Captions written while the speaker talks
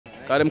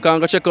them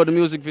can't go check out the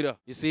music video.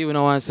 You see, we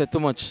don't want to say too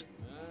much.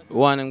 We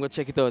want them to go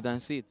check it out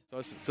and see it.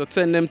 So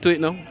send them to it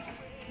now.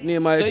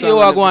 Name my so song you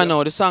are going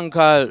now, the song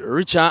called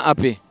Rich and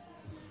Happy,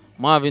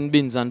 Marvin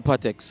Binns and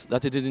Patex.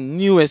 That is the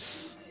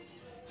newest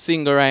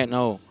single right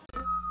now.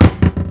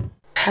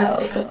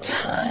 Pelpa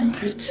time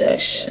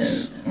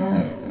protection.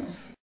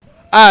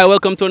 Alright,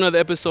 welcome to another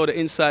episode of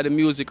Inside the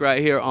Music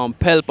right here on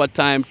Pelpa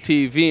Time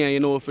TV. And you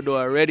know if you do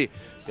already,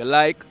 you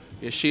like,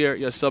 you share,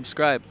 you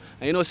subscribe.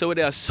 And you know, so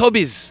there are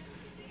Subbies.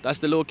 That's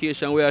the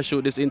location where I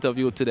shoot this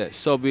interview today.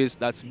 Subbies,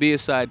 that's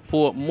Bayside,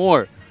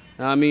 Portmore.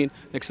 You know what I mean?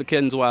 Next to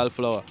Ken's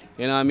Wildflower.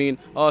 You know what I mean?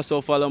 Also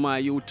follow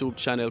my YouTube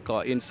channel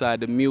called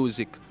Inside the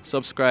Music.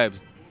 Subscribe. You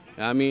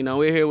know what I mean? And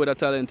we're here with a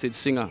talented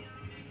singer.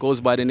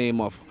 Goes by the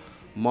name of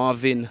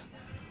MARVIN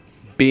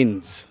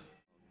BINNS.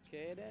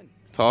 Okay then.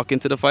 Talking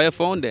to the fire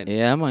phone then.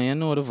 Yeah man, you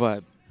know the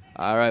vibe.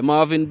 Alright,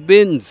 MARVIN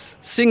BINNS,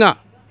 singer.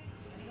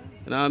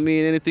 You know what I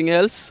mean? Anything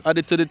else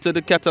added to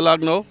the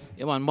catalog now?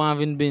 Yeah man,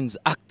 Marvin Binns,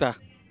 actor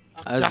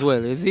as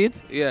well, is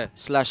it? Yeah.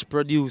 /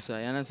 producer,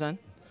 you understand?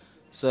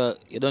 So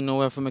you don't know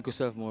where to make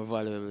yourself more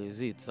valuable,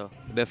 is it? So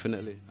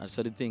Definitely. that's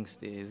how the thing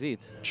stay, is it?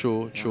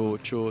 True.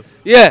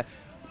 Yeah,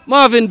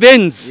 MARVIN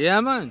BINNS.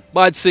 Yeah man.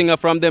 Bad singer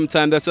from them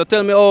time there. So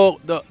tell me how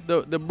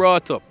the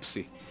brought up,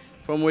 see,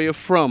 from where you're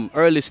from,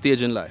 early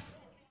stage in life.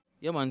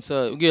 Yeah man,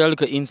 so we get a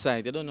look at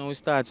insight. You don't know we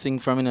start singing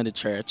from in the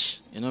church.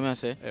 You know what I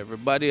say?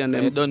 Everybody and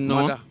them. You don't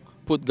know. Mother.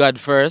 Put God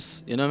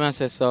first. You know what I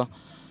say? So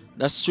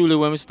that's truly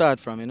when we start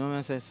from. You know what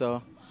I say?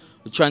 So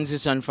we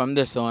transition from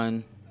this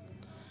one.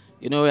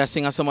 You know, we are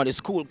singing some of the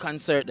school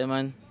concert, them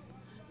and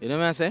you know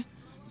what I say?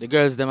 The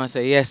girls, them I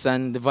say yes,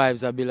 and the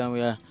vibes are built, and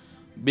we are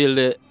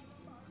build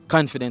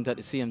confident at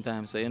the same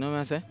time. So you know what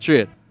I say?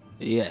 Straight.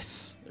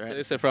 Yes. So Right.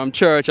 you say from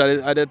church,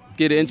 I did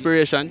get the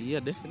inspiration.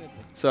 Yeah, definitely.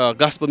 So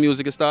gospel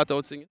music you start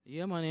out singing?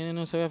 Yeah, man. You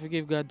know, so we have to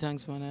give God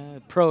thanks,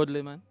 man.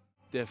 Proudly, man.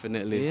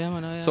 Definitely. Yeah,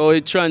 man. So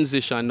it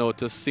transition now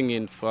to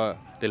singing for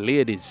the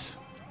ladies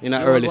in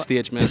an early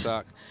stage, man.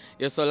 Talk.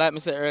 Yeah, so like I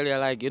said earlier,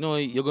 like, you know,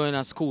 you're going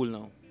to school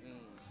now.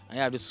 And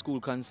you have the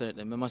school concert,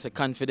 then you must say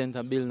confident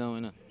and build now,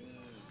 you know.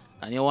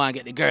 And you want to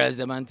get the girls,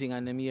 them and thing,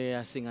 and them hear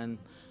you sing, and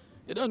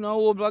you don't know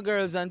who black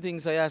girls and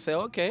things, so you say,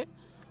 okay,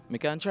 I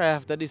can try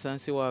after this and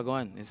see what go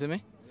on, you see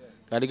me?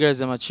 Because the girls,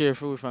 them are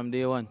cheerful from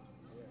day one.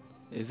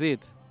 Is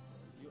it?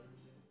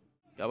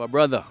 You have a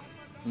brother,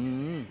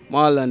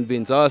 Marvin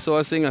Binns, also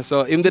a singer.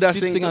 So him did I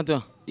sing? Singer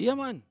too? Yeah,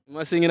 man. He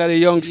was singing at a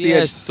young stage.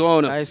 Yes,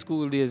 too, no? high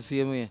school days,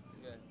 same way.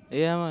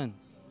 Yeah, man.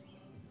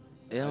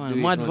 Yeah, man. do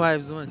it, Mad man.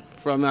 vibes, man.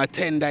 From a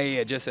tender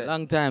age, just said.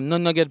 Long time.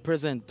 None no get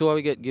present. Two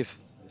we get gift.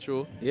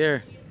 True. Yeah.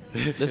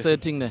 That's the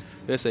thing there.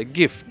 That's a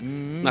gift,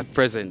 not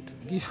present.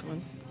 Gift,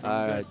 man.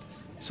 All right.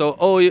 So,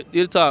 oh, you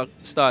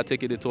start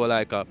taking it to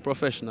like a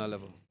professional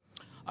level.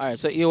 All right,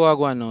 so here we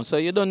go now. So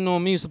you don't know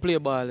me used to play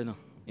ball, you know,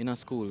 in a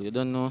school. You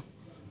don't know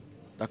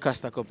the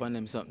Costa Cup and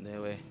them something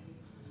there way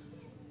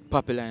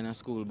popular in a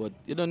school, but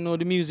you don't know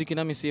the music in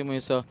a same way.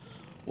 So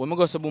when I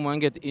go to boom and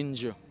get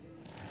injured,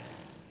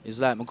 it's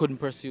like I couldn't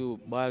pursue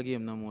ball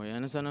game no more. You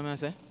understand what I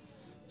say?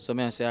 So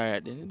I say, all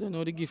right, then you don't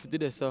know the gift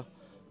today, so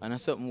and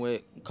that's something where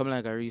come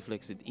like a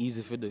reflex. It's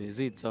easy to do, is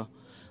it? So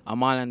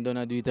I'm all and done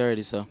I do it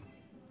already. So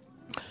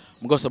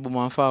I go to boom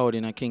and forward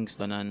in a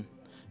Kingston and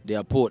they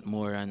are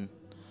Portmore and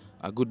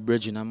a good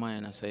bridge in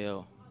mine. I say,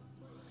 yo,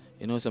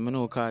 you know, so I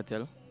know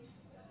cartel.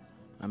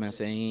 And I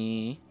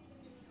say,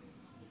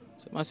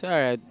 so I say,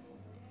 all right,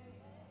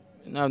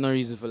 you have no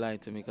reason for lie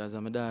to me because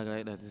I'm a dog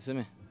like that, you see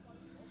me?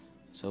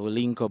 So we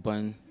link up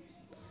and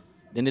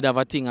then they have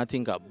a thing, I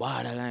think, a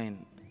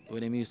borderline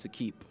where they used to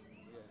keep.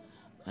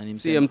 And him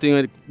Same thing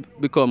when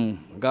it become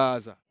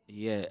Gaza.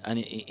 yeah, and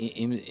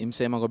him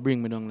say, I'm going to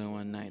bring me down there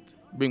one night.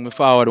 Bring me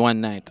forward one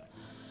night.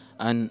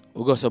 And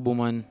we go to boom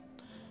and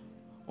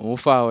we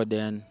forward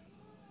there and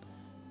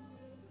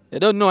you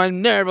don't know,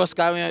 I'm nervous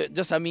because I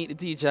just meet the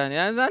teacher, you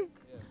understand?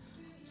 Yeah.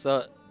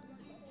 So,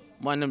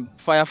 man,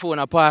 fire phone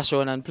a pass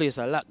on and place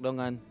a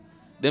lockdown and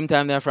them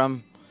time there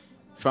from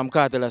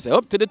cartel I say,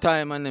 up to the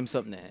time and them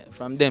something there.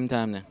 From them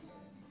time there.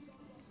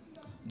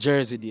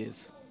 Jersey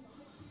days.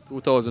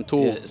 2002.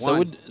 Yeah,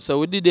 so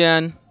we did there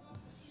and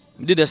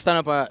we did a stand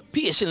up a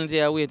patiently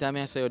I wait and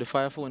I say, oh, the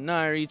fire phone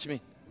now reach me.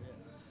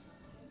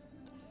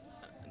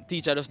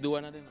 Teacher just do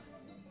one of them.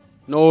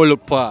 No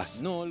look pass.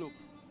 No look.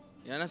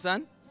 You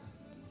understand?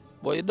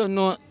 But you don't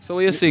know. So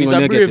what you sing it's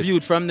when a you brave get it?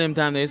 youth from them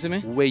time there, you see me?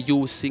 Where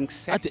you sing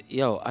set.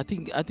 I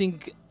think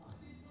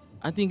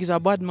it's a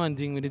bad man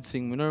thing with it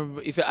sing. You know,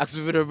 if you ask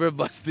me for the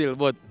verb still,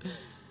 but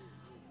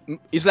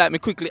it's like me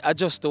quickly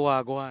adjust to what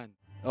I go on.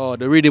 Oh,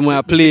 the rhythm where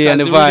I play Because and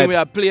the rhythm where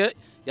I vibes. play,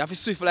 you have to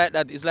swift like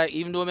that. It's like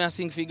even though I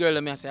sing for girl,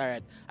 I say, all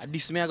right,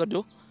 this me I go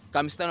do.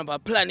 Because I stand up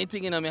and plan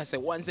anything, you know, I say,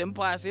 once them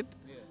pass it,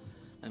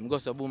 and I go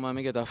to boom and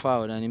I get a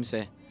forward and him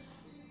say,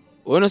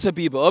 when I say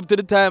people, up to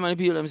the time and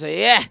people, I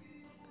say, yeah.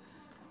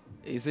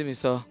 You see me,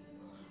 so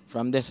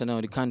from this, you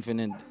know, the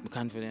confident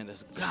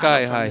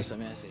Sky high. So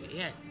I say,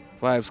 yeah.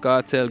 Vibes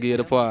cartel give you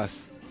the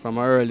pass from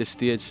an early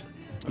stage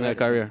in my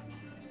career.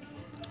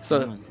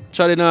 So,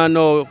 try to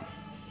know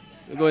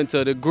We're going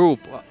to the group.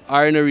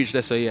 Are in the reach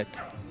there so yet?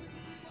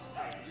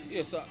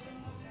 Yes, sir.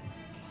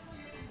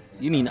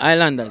 You mean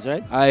Highlanders,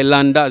 right?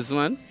 Highlanders,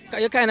 man.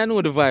 You kind of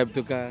know the vibe,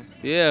 too, car.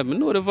 Yeah, I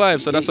know the vibe,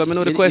 so that's why I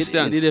know the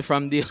questions. You did it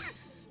from the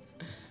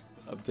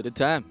up to the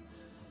time.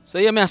 So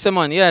yeah, me I say,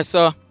 man, yeah,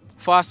 so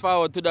fast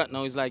forward to that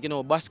now, it's like, you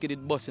know, basket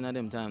did busting at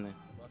them time then.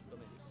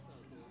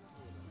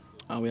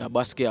 And we are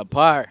basket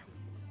apart.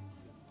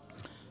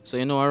 So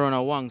you know, around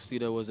a Wang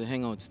studio was a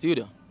hangout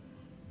studio.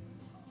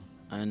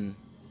 And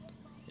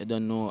you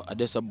don't know,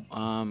 there's a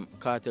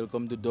cartel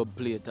come to dub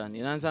plate and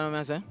you understand what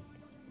I'm saying?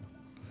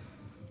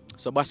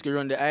 So basket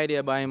run the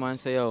idea by him and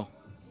say, yo,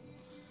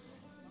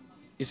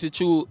 is it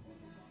true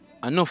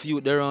enough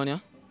youth there around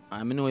here?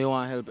 I know you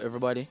want to help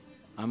everybody.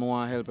 I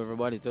want to help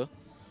everybody too.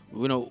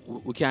 We know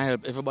we can't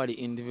help everybody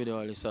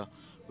individually, so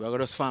we're going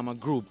to just form a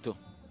group too.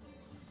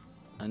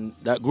 And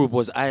that group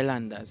was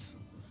Highlanders.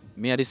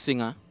 Me the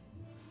singer,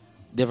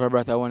 Deborah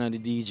Brata one of the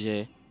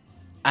DJ,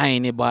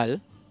 Aine Ball,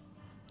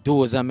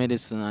 Doza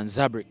Medicine and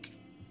Zabrik.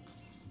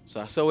 So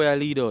that's how we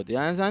lead out, you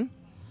understand?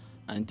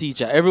 And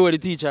teacher, everywhere the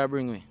teacher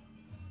bring me.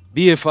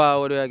 Be a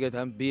forward where I get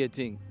and be a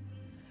thing.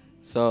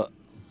 So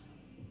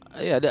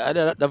yeah,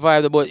 the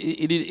vibe, but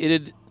it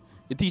did.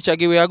 The teacher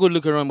gave me a good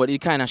look around, but it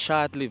kind of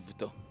short-lived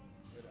though.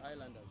 With the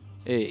Highlanders?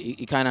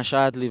 Yeah, it kind of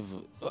short-lived.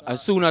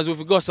 As soon as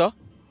we go, so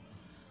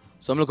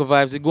some local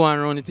vibes, they go on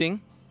around the thing,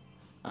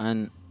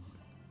 and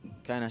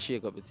kind of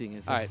shake up the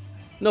thing. All right.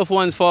 Enough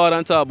ones forward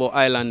and talk about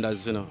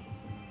Highlanders, you know.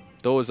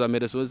 Those are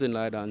medicines in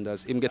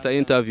Highlanders. Him get an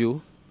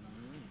interview.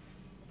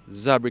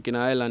 Zabrik in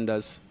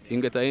Highlanders.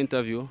 Him get an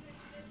interview.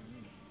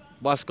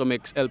 Basco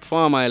makes help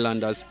farm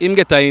Highlanders. Him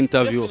get an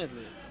interview.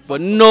 Definitely.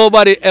 But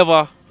nobody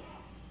ever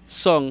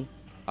sung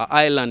a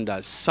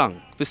Highlanders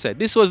song. We said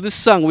this was the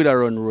song we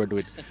run road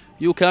with.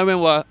 You can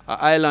remember a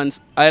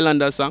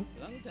Highlanders song?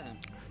 Long time.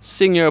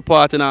 Sing your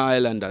part in a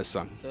Highlanders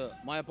song. So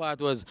my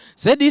part was,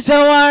 said this a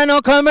war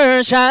no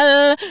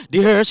commercial,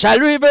 the Herschel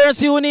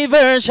reverse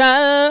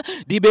universal,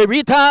 the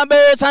Berita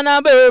burst and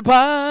a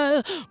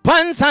burpal,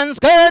 pants and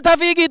skirt a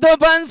fig it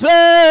up and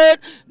split.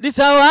 This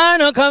a war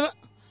no commercial.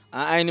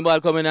 And anybody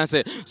come in and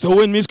say, so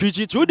when me screech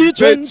it through the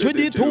trench, through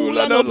the tool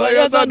and up like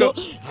a no.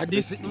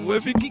 This Where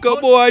we kick a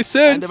boy and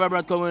sense. the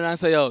brother come in and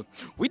say, yo,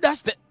 we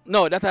that's the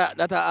no, that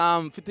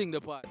fitting the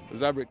part.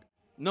 Zabrik.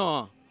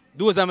 No.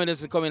 Those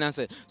amenities come in and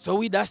say, so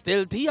we that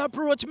stealthy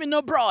approach me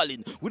no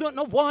brawling. We don't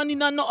know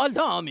warning and no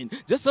alarming.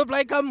 Just up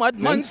like a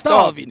madman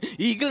starving.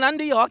 Eagle and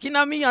the hawk in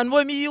a me and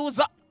when me use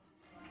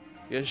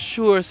You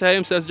sure say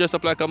himself dressed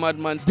up like a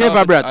madman?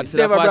 Deborah Brad.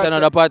 Deborah Brad.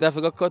 Another part I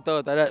forgot cut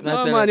out.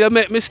 No man, you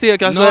make mistake.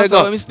 That's how No, you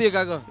so go. mistake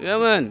I go. Yeah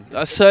man,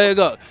 that's how you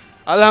go.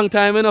 A long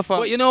time enough.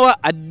 But you know what?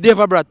 A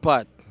Deborah Brad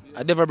part.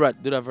 A Deborah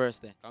Brad do the verse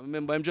there. I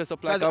remember him dressed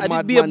up like Because a I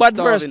madman did be a bad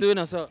starving. verse too, you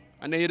know, so.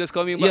 And then you just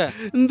come in Yeah.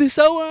 back. This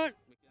a one.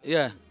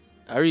 Yeah.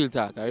 A real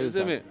talk, a real You see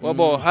talk. me? What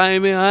about high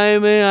me, high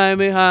me, high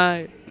me,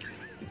 high?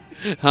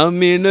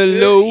 I'm in the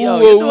low. Yo,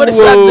 you know the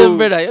song them,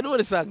 brother. You know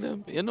the song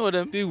them. You know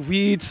them. The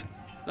weeds.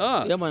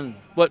 Ah. Yeah, man.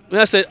 But when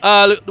I said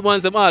all the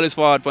ones them always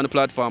forward on the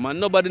platform and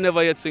nobody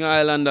never yet sing a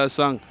Highlanders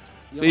song.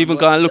 So Yeah, even man,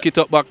 can look it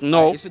up back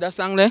now. You see that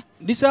song there?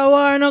 This a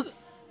war no.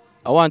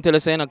 I want to tell you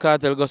say in a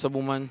cartel goes a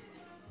woman.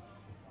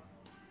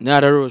 Near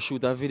the road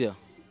shoot a video.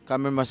 Can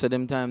remember say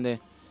them time there.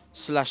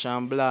 Slash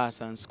and Blast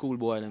and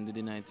Schoolboy them did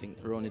the night thing,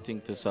 around the thing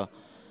too. So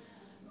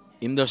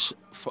him just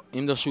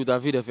shoot a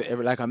video for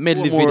every like a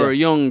medley More video.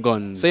 young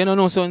guns. So you don't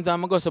know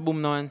sometimes I go to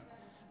boom now and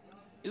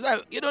it's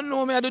like you don't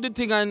know me I do the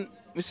thing and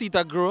we see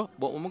it grow,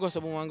 but when I go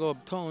to boom and go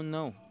uptown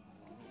now.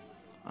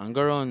 And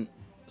go around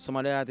some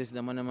of the artists,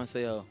 the man them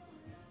say yo.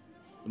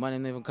 The man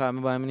them even call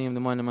me by my name, the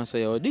man them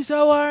say yo, this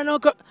a war no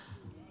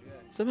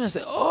so me I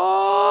say,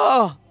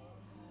 oh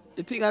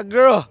the thing I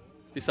grow.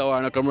 This is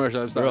our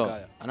commercial.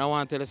 Bro, and I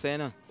want to tell you say, you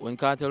know, when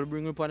Cartel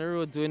bring up on the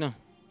road too, you know,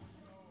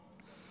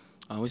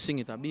 and we sing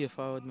it a be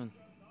forward, man.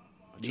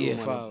 Be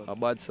forward. A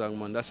bad song,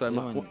 man. That's why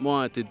Yeah, I man.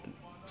 wanted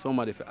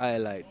somebody to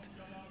highlight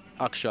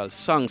actual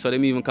songs so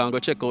them even can go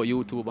check out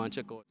YouTube and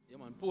check out. Yeah,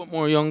 man.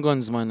 Portmore Young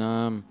Guns,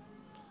 man.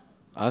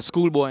 A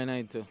Schoolboy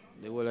night too.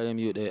 The whole of them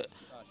youth there.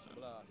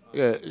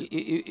 Yeah,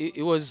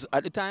 it was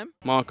at the time.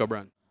 Marker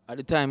brand. At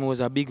the time, it was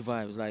a big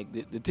vibes. Like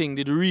the thing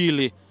did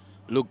really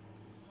look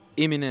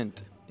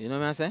imminent. You know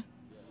what I'm saying?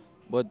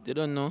 But you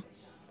don't know.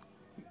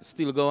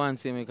 Still go on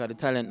say because the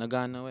talent not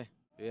gone away.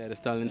 Yeah, the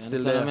talent You still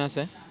understand there. what I'm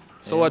saying?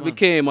 So Yeah, what man.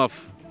 became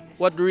of,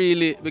 what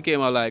really became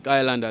of like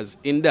Highlanders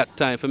in that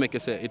time for make you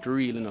say it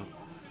really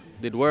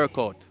did work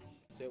out?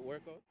 So it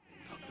work out?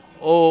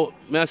 Oh,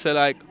 may I say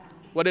like,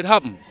 what did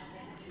happen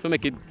to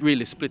make it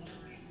really split?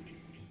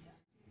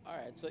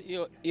 Alright, so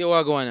you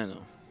are going on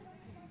now.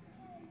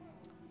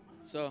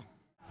 So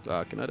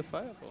Talking at the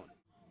fire phone.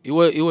 it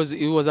was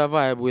a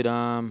vibe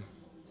with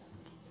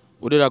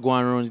we did a go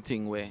on around the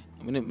thing where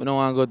I don't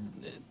want to go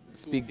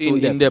speak too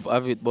in depth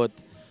of it, but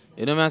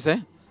you know what I'm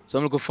saying?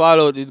 Some could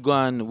follow it go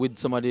on with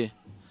some of the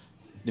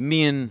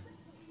main,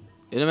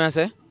 you know what I'm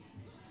saying?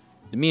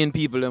 The main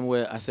people them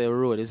where I say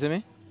road, you see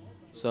me?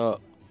 So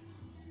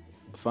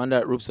found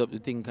that ropes up the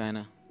thing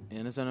kinda. You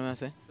understand what I'm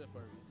saying?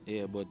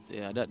 Yeah, but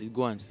yeah, that is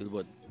going still.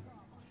 But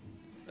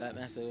like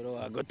I said,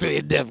 I go to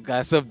in depth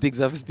because some things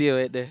have to stay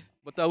right there.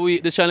 But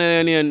the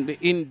channel name, the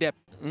in-depth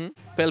Hmm?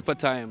 Pelpa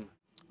time.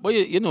 But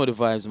you know the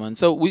vibes, man.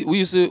 So we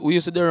used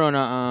to do run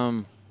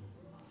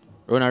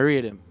a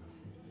rhythm,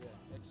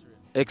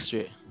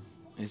 X-ray.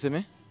 You see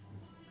me?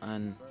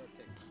 And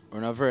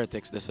run a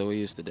vertex. That's how we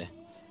used to do.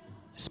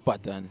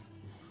 Spot and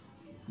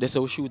that's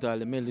how we shoot all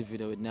the melody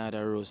video with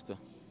Nada Roaster.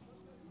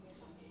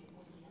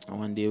 And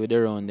one day we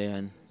were around there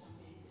and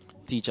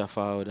teacher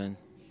forward and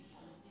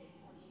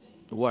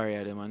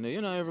warrior them and you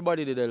know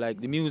everybody did it,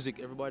 like the music,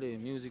 everybody,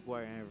 music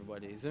warrior and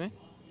everybody, you see me?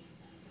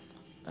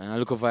 And I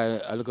look at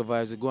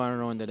vibes going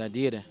around that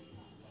day there.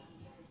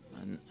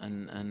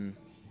 And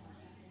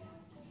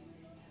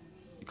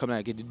it come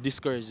like it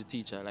discourage the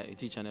teacher, like the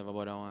teacher never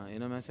bother one, you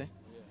know what I'm saying?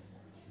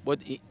 But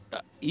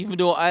even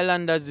though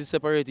Highlanders is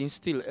separating,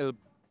 still help.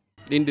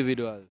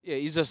 Individual. Yeah,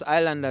 it's just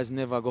Highlanders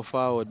never go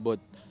forward, but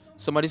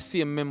some of the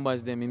same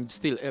members them him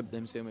still help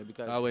them same way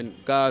because When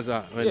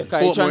Gaza, when yeah,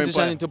 because he Portmore transitioned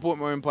Empire. into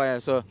Portmore Empire,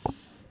 so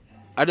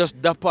I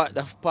just that part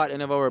it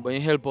never work, but you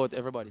help out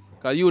everybody.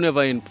 Because you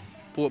never in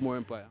Portmore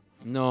Empire.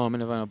 No, I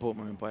never in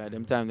Portmore Empire.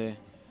 Them time there,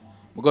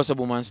 I go to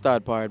boom and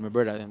start part my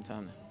brother them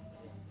time there.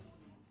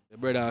 The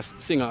brother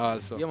singer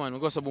also. Yeah man, we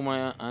go to boom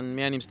and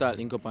me and him start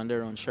link up on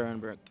there on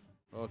Sharonberg.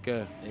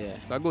 Okay. Yeah.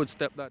 It's a good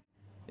step that.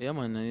 Yeah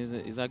man,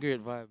 it's a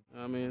great vibe.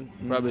 I mean,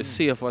 probably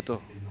safer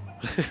too.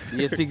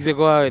 You think you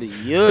go out with the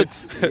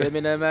youth? You get me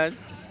there, man?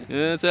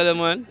 Yeah, tell them,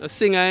 man. A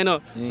singer, you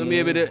know. So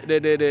maybe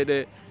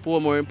the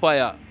Portmore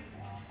Empire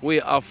way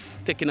of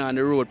taking on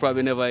the road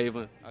probably never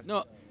even.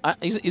 No,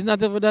 it's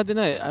not ever that, you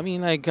know. I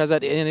mean, like, because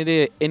at the end of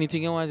the day,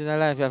 anything you want in your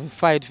life, you have to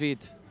fight for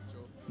it.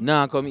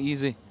 Nah, come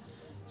easy.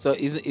 So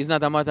it's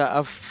not a matter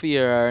of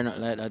fear or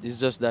nothing like that. It's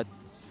just that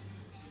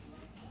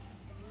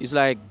it's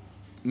like,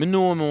 me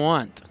know what I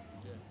want.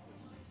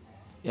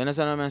 You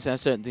understand what I'm saying?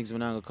 Certain things I'm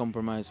not going to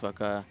compromise for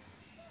because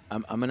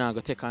I'm not going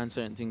to take on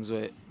certain things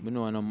where I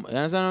know. You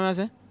understand what I'm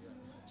saying?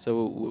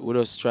 So we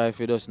just strive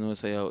for us know,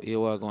 say, yo, here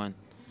we go on.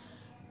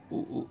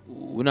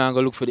 We're not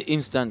going to look for the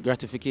instant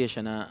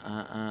gratification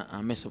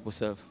and mess up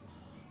ourselves.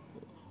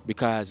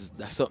 Because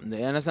that's something there.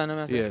 You understand what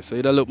I'm saying? Yeah, so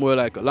it'll look more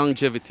like a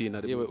longevity in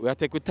the Yeah, we have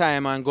to take with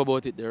time and go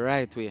about it the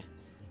right way.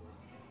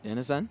 You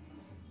understand?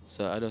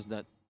 So I just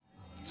that.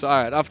 So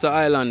alright, after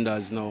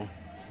Highlanders now,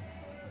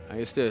 and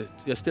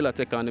you're still a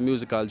take on the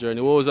musical journey.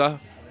 What was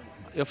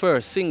your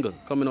first single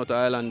coming out of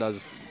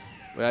Highlanders?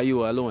 Where are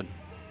you alone?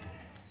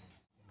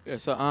 Yeah,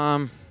 so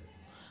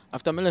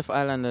after I left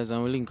Highlanders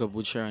and we link up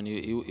with Sharon,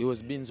 it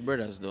was Binns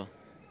Brothers though.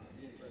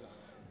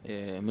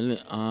 Yeah,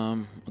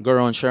 go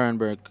around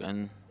Sharonberg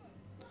and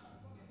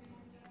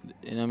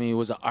you know what I mean, it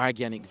was an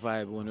organic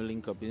vibe when we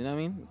link up, you know what I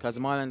mean? Because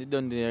Marlon did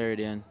done there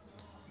already and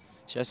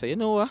she said, you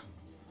know what?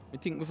 I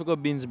think we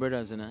forgot Binns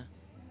Brothers, you know?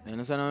 You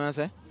understand what I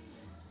say?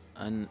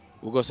 And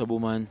we go to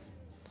boom and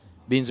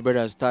Binns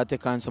Brothers start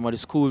take on some of the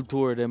school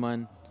tour them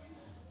and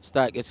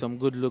start get some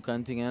good look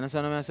and thing, you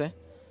understand what I say?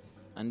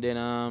 And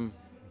then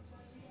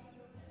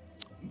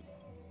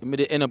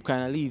we end up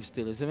kind of leave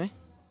still, you see me?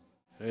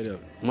 Yeah,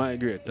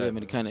 migrate. Yeah,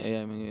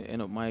 me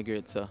end up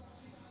migrate, so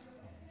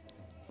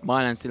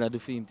Marlon still I do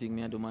film thing,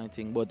 me I do my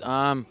thing. But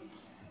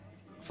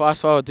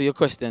fast forward to your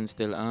question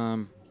still.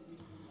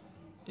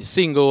 The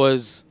single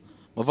was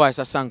my voice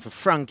I sang for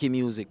Frankie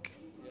Music.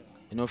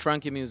 You know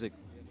Frankie Music?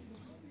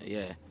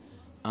 Yeah.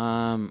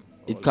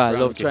 It called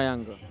Love Frankie.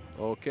 Triangle.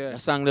 Okay. The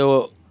song they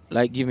were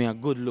like give me a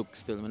good look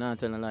still. I'm not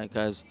telling a lie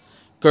because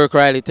Kirk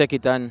Riley take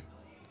it and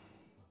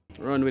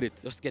Run with it.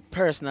 just get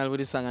personal with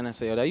the song and I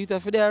say, yo, that you take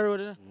for there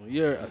road?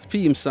 You're a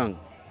theme song.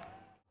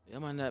 Yeah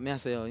man, that me I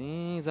say, yo,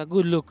 it's a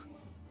good look.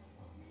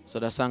 So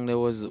the song there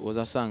was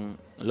a song,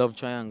 Love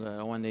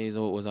Triangle. One day it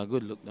was a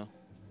good look though.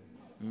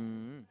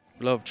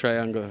 Love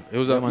Triangle. It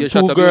was Yeah, a man. you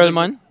shot Two a girl music-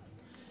 man.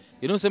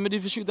 You know, somebody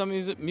if you shoot a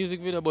music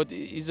video, but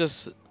it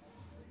just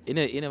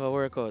it never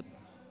work out.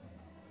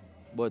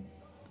 But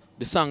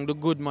the song, the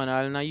good man,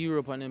 all in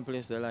Europe and them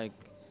place they like.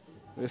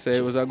 They say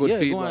it was a good yeah,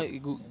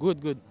 feedback. Go on,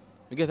 good.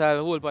 We get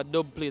a whole part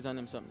dub plate and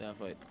them something there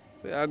for it.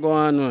 Say, I go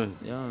on, man.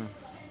 Yeah.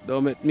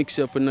 Don't mix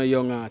you up with no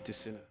young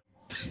artists, you know.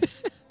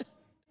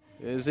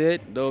 You see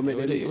it? Don't make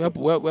me mix up.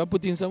 We're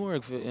putting some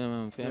work for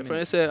for My me.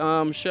 friend say,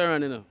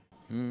 Sharon, you know.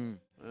 Mm.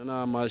 You know,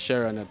 I'm all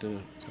Sharon, you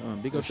know.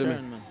 Big You up see me?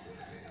 Sharon, man.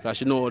 Because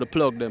she know how to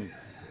plug them.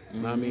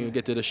 I mean, you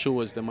get to the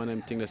shows, them and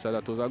them things, so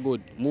that was a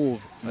good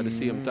move at the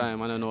same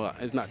time. And I know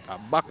it's not a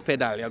back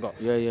pedal you go.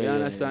 Yeah, You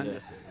understand? yeah.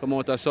 Come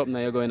out of something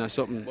and you're going to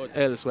something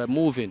else, we're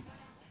moving.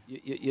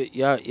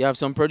 You have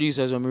some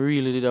producers who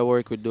really did that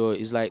work with though.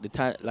 It's like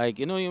like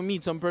you know you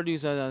meet some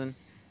producers and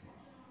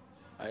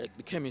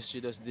the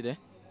chemistry just did it.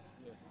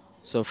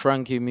 So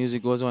Frankie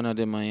Music was one of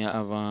them and you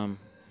have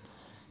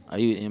I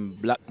use in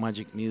Black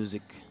Magic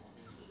Music.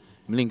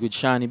 I'm linked with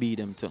Shani B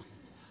them too.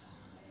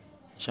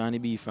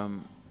 Shani B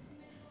from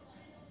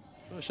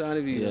Oh,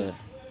 Shani V,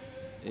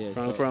 yeah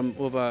from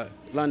over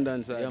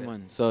London side. yeah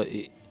man. So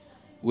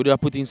we are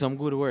putting some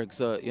good work.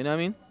 So you know what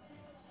I mean?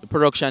 The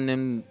production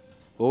them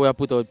what we have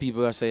put out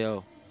people that say,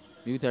 yo,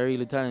 youth are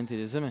really talented,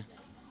 you see me?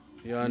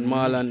 Yeah, and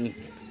Marlon,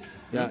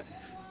 yeah,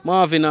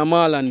 Marvin and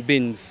Marlon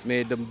Binns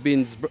made them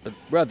Binns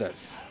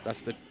brothers.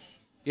 That's the.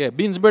 Yeah,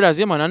 Beans Brothers,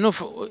 yeah, man. I know,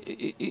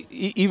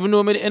 even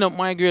though I end up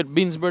migrate,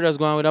 Beans Brothers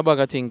going with a bag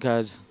of thing,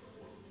 because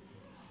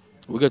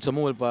we got some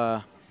old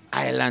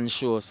island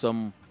show,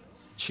 some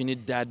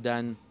Trinidad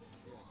and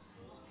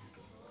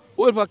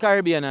old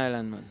Caribbean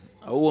island, man.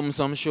 I own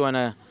some show and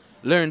I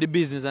learn the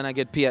business and I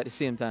get paid at the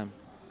same time.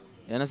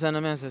 You understand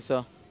what I mean? So,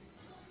 it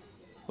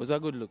was a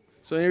good look.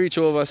 So you reach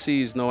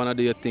overseas now and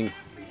do your thing.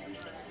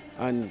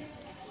 And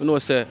you know,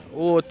 say,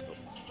 what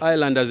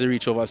Highlanders you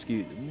reach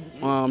overseas?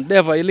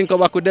 Deva, you link up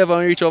back with Deva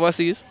and reach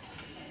overseas?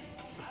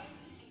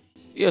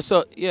 Yeah,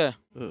 so, yeah.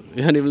 You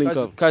can't even link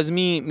up. Because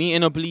me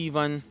end up leave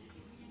and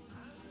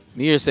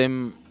me hear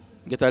him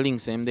get a link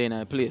same day in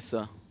a place,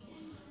 so.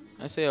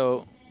 I say,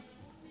 oh,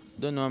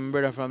 don't know my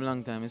brother from a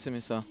long time, you see me,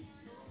 so.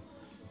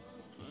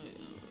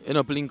 End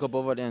up link up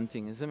over there and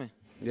thing, you see me?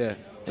 Yeah.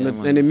 Yeah,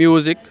 and the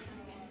music?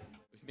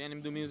 If me and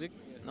him do music?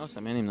 No,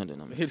 sir, me and him not do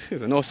no music. He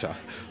said, no, sir.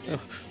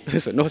 He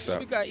said, no, sir.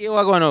 Because you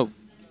were going up.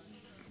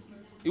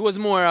 It was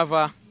more of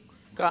a,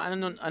 cause I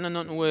know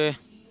nothing where,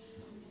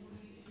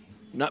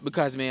 not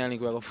because me and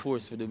Link were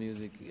forced for the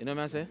music. You know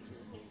what I say?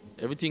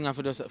 Everything have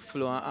to just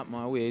flow and happen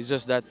my way. It's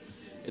just that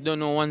you don't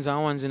know ones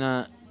and ones in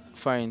a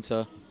foreign,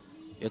 so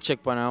you check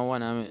on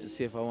one and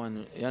see if I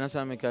want. You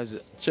understand me? Because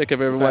check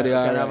if everybody can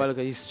are have a right. look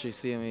at history,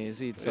 see me, you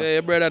see it. So Yeah,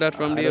 your brother that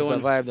from day just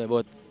one. the vibe there,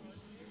 but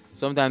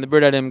sometimes the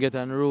brother them get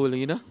unruly,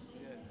 you know?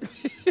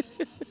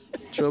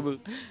 Trouble.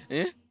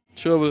 Yeah?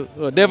 Trouble.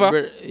 Oh,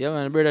 Deva? Yeah,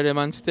 man, the brother them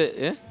and step,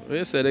 yeah?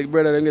 You said the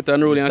brother them get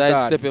unruly and Side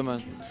start. step,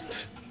 man.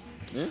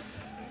 Yeah?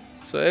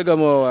 So you got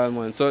more while,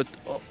 man. So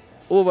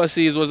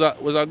overseas was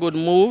a good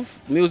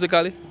move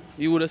musically,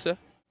 you would have said?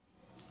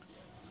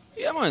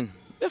 Yeah, man,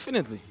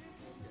 definitely.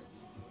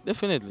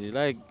 Definitely.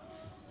 Like,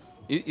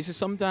 you see,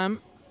 sometimes,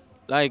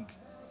 like,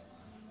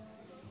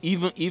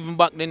 even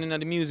back then in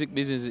the music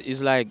business,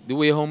 it's like the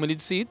way home did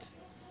see it.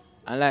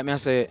 And like me, I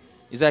say,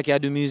 it's like you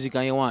do music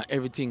and you want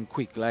everything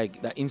quick,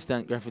 like that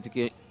instant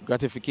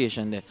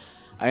gratification there.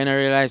 I didn't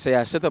realize,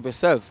 say, set up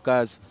yourself,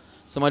 because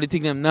somebody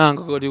think them now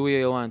go the way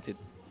you want it.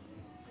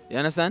 You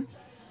understand?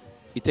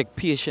 It take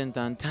patience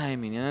and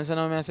timing. You understand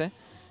what I say?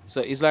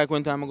 So it's like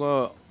when time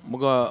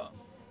I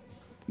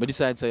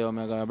decide say, oh,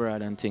 I go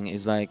abroad and thing.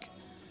 It's like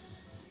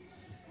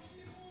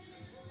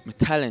my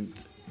talent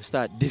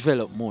start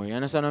develop more. You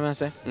understand what I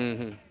say?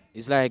 Mm-hmm.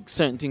 It's like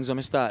certain things when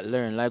I start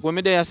learn. Like when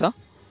me there, sir,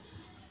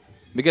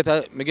 me get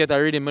a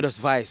rhythm, me just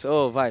voice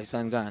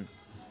and gone.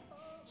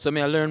 So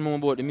me I learn more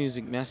about the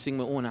music. Me I sing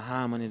my own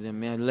harmony. Them.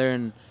 Me I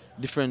learn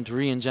different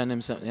range and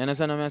them something. You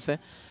understand what I say?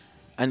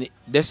 And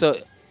that's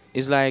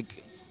it's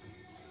like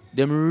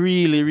them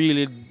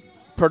really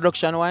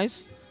production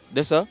wise.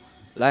 That's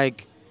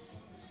like,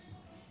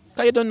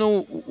 cause you don't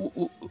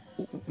know,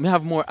 me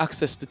have more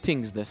access to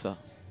things. That's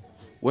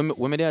when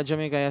me there at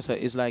Jamaica, yes,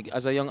 it's like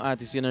as a young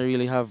artist, you don't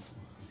really have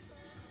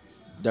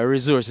the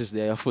resources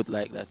there, your foot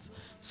like that.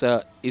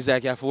 So it's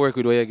like you have to work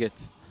with what you get.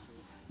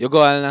 You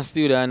go in a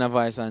studio and a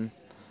voice and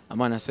a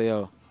man say,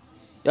 yo,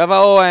 you have a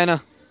hoe, you know?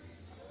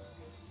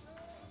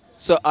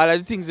 So all of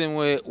the things then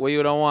where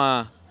you don't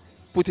want to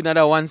put in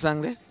another one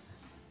song there,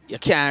 you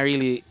can't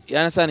really, you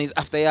understand, it's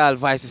after you all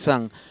voice the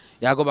song,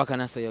 you go back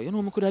and say, yo, you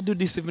know, I could have do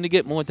this if I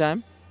get more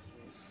time.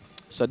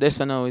 So this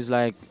now is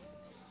like,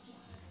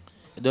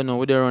 I don't know,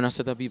 we there run a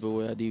set of people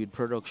where I deal with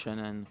production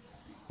and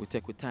we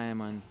take with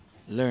time and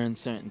learn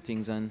certain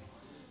things. And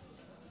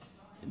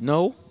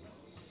now,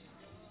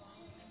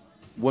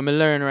 when I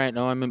learn right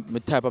now, I'm the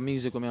type of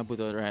music when I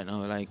put out right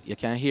now, like you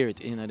can hear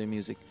it in the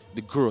music,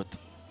 the growth.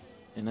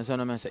 And that's what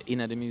I'm saying, in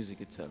the music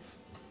itself.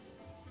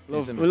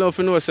 Love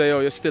to know, say,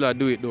 yo, you still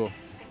do it though.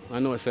 I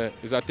know, say,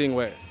 it's a thing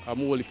where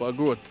I'm only for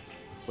growth,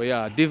 but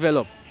yeah,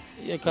 develop.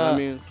 Yeah, You know what I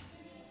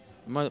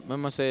mean? I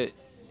must say,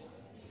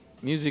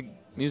 music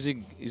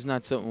is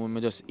not something when I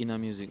just in a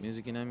music.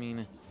 Music, you know what I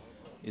mean?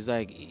 It's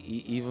like,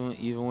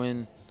 even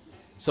when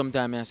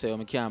sometimes I say, oh,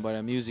 I can't buy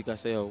the music, I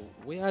say, oh,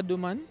 what you do,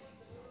 man?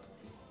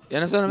 You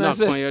understand what I'm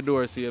saying? Knock on your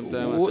door same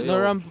time.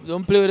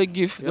 Don't play with the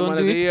gift. Yeah, don't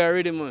man, do it. hear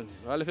already, man.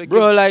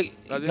 Bro,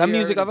 like, the the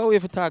music have a way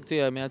to talk to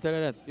you, man. I tell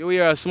you that. You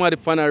hear a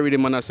smart pan already,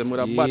 man. I say, but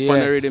a bad pan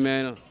already,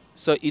 man. You know?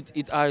 So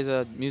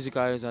music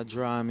always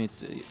draw me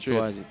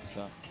towards it.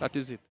 So that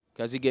is it.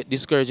 Because it get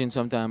discouraging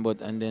sometimes,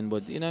 but you know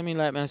what I mean?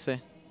 Like I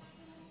say,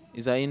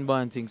 it's an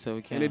inborn thing, so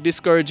we can't. Any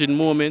discouraging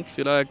moments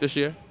you like to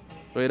share?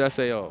 Where you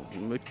say, yo,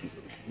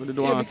 what do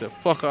you want to say?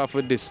 Fuck off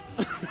with this.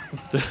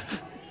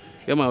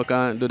 Yeah, man, we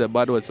can't do the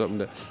bad word something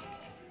there.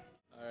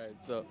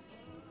 Alright, so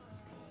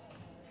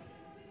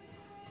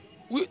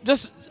we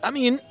just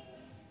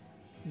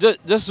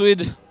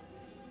with,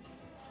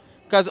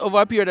 because over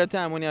a period of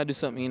time when you do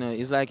something, you know,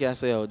 it's like you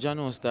say, oh, John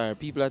O'Star,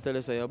 people are telling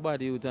you, say, your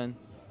body, you and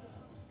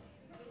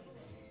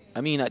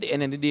I mean, at the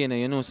end of the day,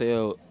 you know, say,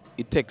 oh,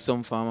 it takes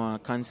some form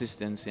of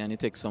consistency and it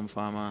takes some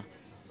form of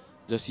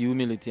just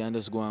humility and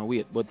just go and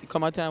wait. But there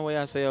come a time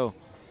where I say, oh,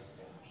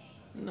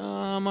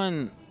 no,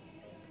 man,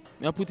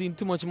 I put in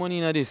too much money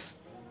into this.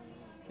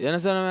 You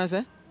understand what I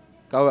say?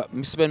 Because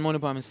I spend money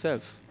for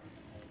myself.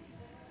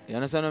 You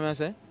understand what I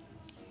say?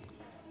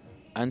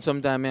 And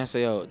sometimes I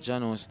say, yo,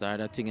 John start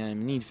that thing and I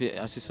need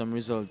to see some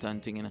result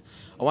and thing. You know?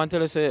 I want to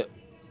tell you, say,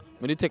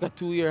 I did take a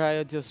 2-year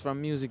hiatus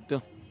from music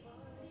too.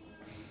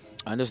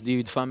 And just deal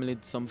with family,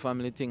 some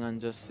family thing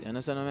and just, you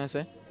understand what I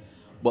say?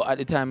 But at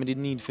the time, I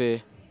didn't need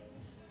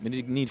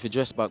for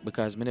dress back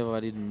because I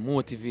never did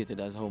motivated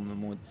as how I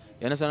mood.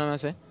 You understand what I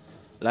say?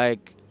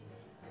 Like,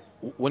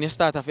 when you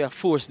start off, you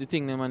force the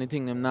thing them and the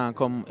thing them now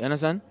come, you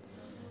understand?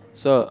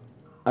 So,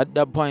 at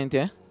that point,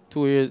 yeah,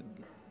 2 years,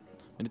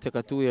 I take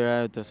a 2-year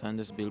hiatus and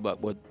just build back.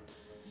 But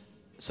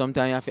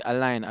sometimes you have to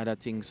align other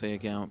things so you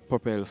can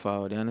propel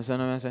forward. You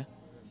understand what I say?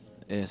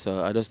 Yeah,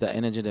 so I just that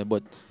energy there.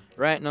 But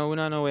right now, we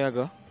don't know where I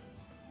go.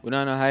 We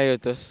don't know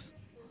hiatus.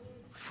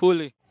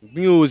 Fully.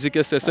 Music,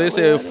 you say. So you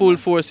say full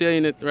force you're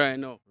in it right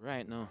now?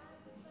 Right now.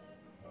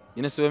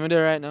 You know see what I'm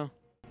there right now?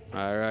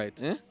 All right.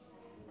 Eh?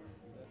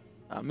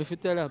 If you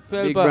tell her,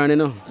 Pelpa. Big brand, you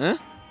know? Eh?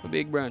 A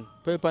big brand.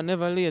 Pelpa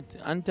never late.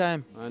 On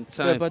time. On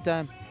time. Pelpa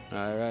time.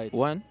 All right.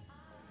 One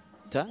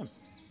time.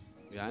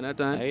 Yeah, on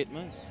time. 8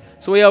 man.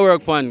 So where you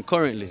work on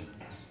currently?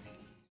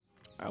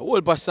 A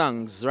whole bunch of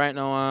songs. Right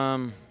now,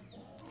 I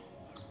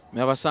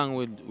have a song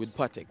with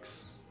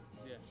Patex.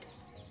 Yeah.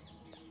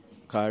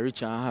 Called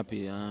Rich and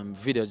Happy.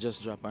 Video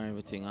just dropped and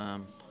everything.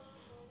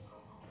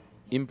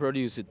 Him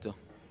produce it too.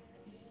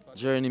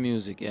 Journey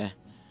Music, yeah.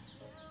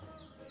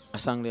 A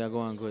song they are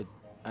going good.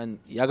 And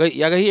you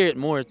gotta hear it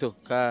more too.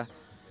 Cause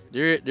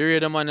the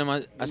rhythm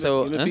man I say,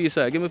 give me a piece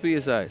side, give me a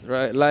piece side.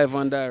 Right, live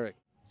and direct.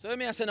 So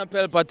when I send a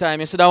Pelpa time,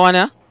 you see that one,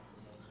 yeah?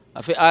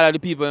 I feel all of the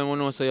people who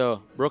know say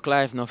yo, broke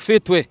life no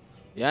fit way.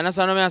 You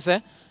understand what I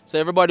say? So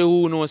everybody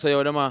who knows say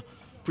yo, them a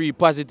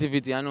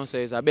pre-positivity, I know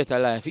say it's a better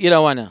life.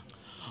 Either one, yeah.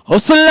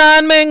 Hustle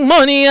and make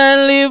money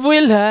and live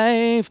with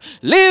life.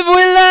 Live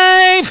with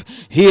life.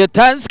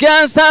 Haters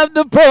can't stop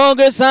the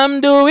progress,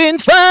 I'm doing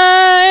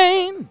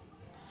fine.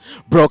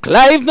 Broke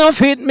life no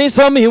fit me,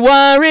 so me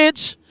want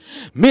rich.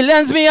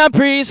 Millions me a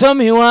pre, so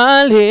me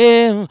want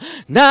live.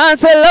 Now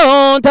sell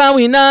out and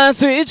we not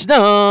switch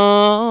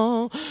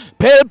now.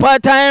 Pelpa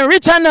time,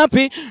 rich and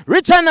happy,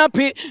 rich and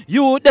happy.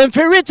 You them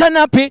fi rich and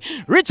happy,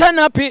 rich and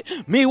happy.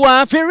 Me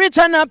want fi rich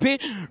and happy,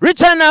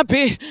 rich and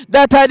happy.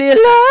 That a the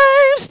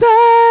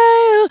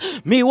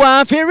lifestyle. Me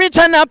want fi rich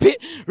and happy,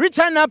 rich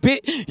and happy.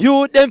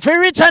 You them fi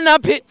rich and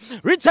happy,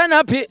 rich and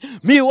happy.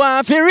 Me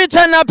want fi rich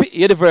and happy.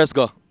 Here the verse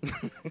go.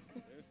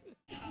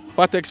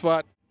 Patex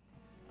part.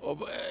 Oh,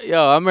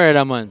 yo, I'm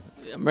murder man.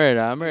 I'm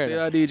murder. Say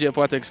a DJ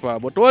Patex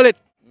part, but hold it.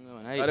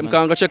 No, Them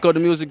can't go check out the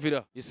music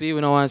video. You see,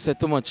 we don't want to say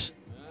too much.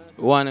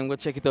 We want them go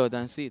check it out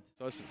and see it.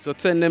 So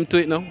send them to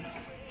it now.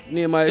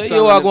 Name my so song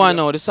you are going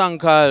now, the song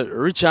called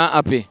Rich and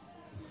Happy.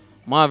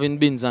 Marvin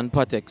Binns and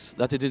Patex.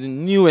 That is the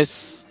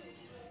newest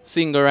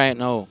single right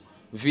now.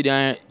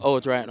 Video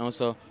out right now.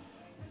 So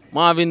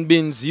Marvin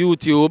Binns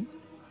YouTube.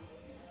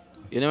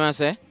 You know what I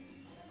say?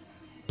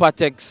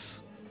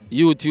 Patex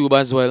YouTube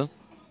as well.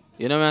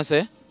 You know what I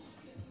say?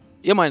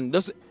 Yeah man,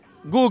 just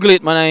Google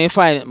it man and you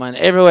find it man.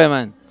 Everywhere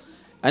man.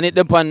 And it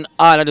depends on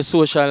all of the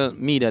social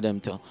media them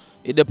too.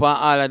 It depends on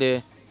all of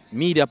the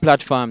media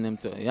platform them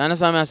too. You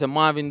understand me? I say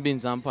Marvin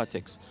Binns and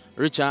Patex.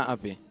 Rich and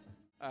Happy.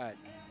 Alright.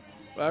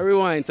 Well,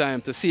 rewind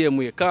time to see him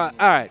way.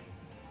 Alright.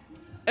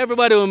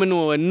 Everybody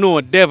who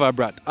know Deva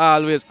Brat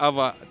always have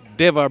a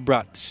Deva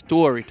Brat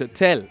story to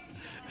tell.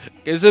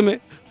 You see me?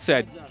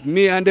 Said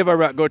me and Deva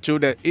Brat go through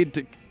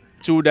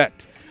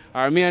that.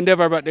 Or me and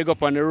Deva Brat they go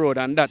up on the road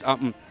and that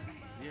happened.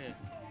 Yeah.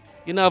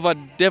 You know have a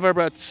Deva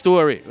Brat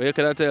story where you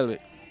can tell me.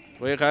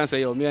 Where you can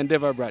say, yo, me and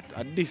Deva Brat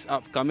at this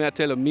app, come here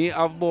tell you, me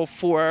have about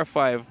 4 or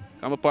 5.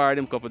 I'm a part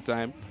of them couple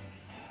times.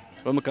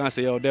 But I can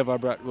say, yo, Deva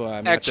Brat,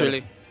 boy.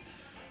 Actually.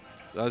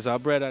 So that's our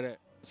brother there.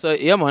 So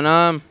yeah man,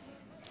 I'm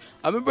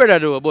a brother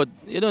though, but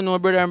you don't know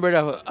brother and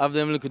brother have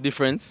them little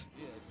difference.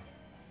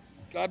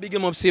 I big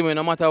them up same way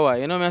no matter what,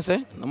 you know what I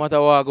say? No matter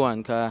what I go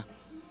on, cause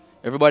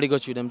everybody go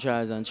through them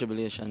trials and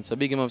tribulations. So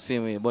big him up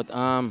same way. But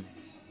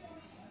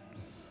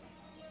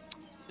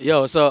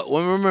yo, so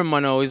when we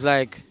remember now, it's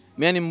like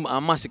me and him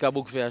a massacre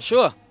book fair,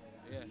 sure.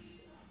 Yeah.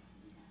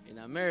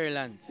 In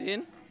Maryland,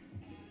 see?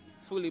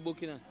 Fully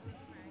booked, you know.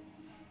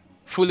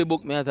 Fully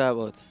booked me I talk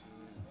about.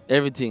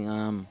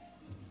 Everything.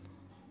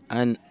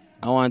 And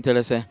I want to tell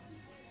you say,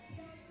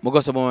 I go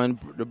to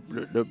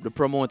the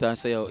promoter and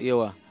say,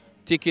 yo,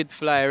 ticket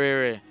fly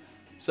rare.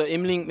 So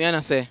him link me and I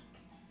say,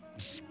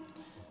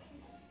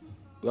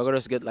 we're going to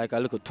just get like a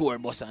little tour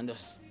bus and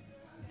just,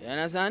 you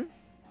understand?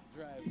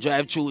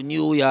 Drive through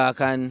New York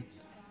and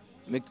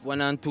make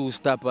 1 and 2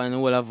 stop and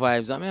all the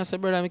vibes. I say,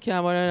 brother, I can't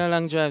about a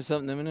long drive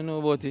something. I don't know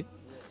about it.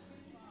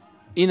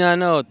 In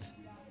and out.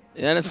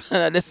 You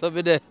understand? That's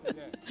over there.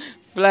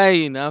 Fly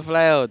in and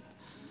fly out.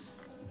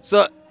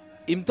 So,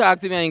 him talk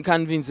to me and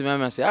convince me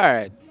and I say, all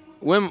right.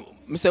 When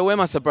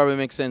must probably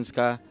make sense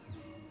because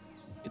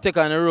you take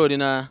on the road in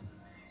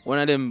one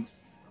of them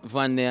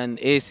van there and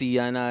AC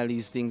and all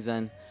these things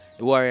and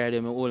the warrior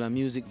them all the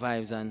music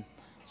vibes and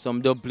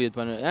some dub plate.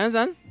 You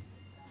understand?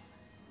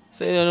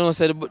 So you know,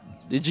 so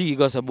the G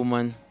goes a boom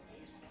man.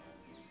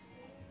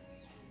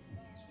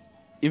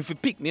 If you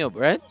pick me up,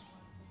 right?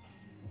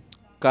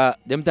 Cause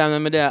them time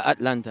I'm there at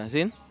Atlanta,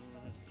 see? So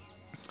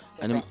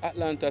And from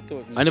Atlanta to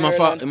and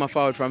Maryland, him a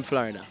forward from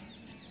Florida.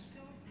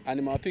 and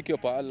him a pick you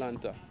up at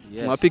Atlanta.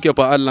 Yes. Him a pick you up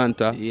at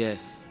Atlanta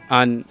Yes.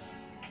 and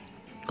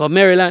come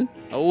Maryland.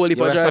 A whole heap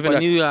You of stop driving. at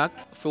New York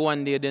for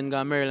one day, then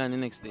go Maryland the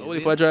next day. A whole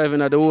heap of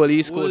driving at the whole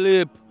East Whole Coast.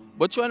 heap.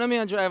 But you know me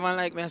a drive and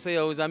like me I say,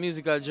 yo, it's a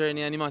musical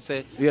journey and he must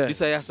say, Yeah.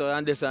 this is so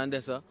and this and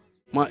this.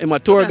 Him a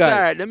tour guide.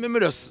 Alright, let me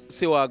just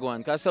see what I go on.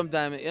 Because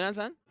sometimes, you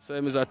understand? So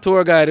him is a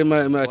tour guide. Him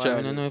a Well, I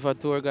try. don't know if a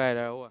tour guide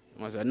or what.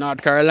 I say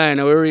North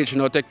Carolina, we reach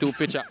now, take 2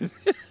 pictures.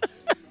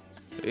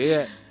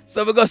 Yeah.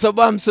 So we go so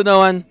bam so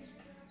now and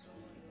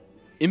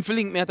him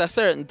link me at a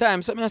certain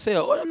time. So me I say,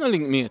 oh, them not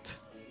link me yet.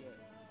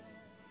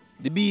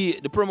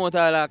 The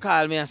promoter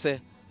call me and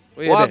say,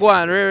 what go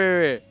on,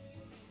 re.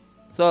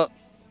 So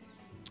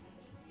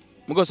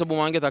I go so boom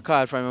and get a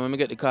call from him. When I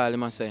get the call,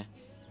 him and say,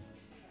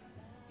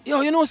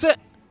 yo, you know, say,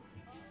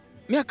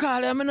 me a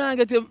call him, I know I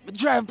get to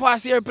drive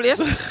past your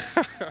place.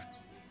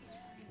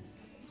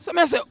 So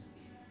me I say,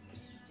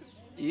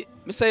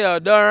 me say, yo,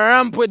 don't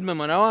ramp with me,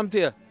 man, I want to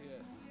tell you.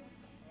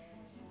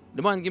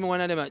 The man give me one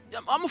of them,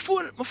 my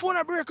phone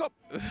a break up.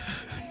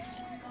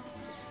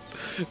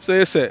 So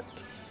you say,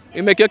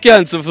 he make you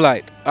cancel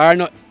flight or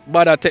not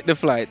bother take the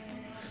flight.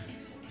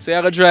 So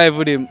I go drive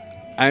with him,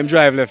 I'm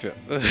drive left you.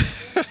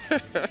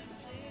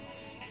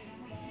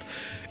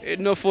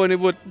 It's not funny,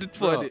 but it's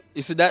funny. Bro,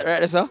 you see that right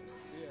there, sir?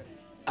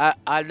 Yeah.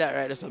 All that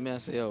right there, so me I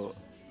say,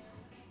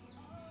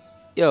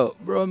 yo,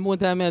 bro, one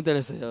time I tell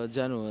you, say, yo,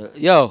 John,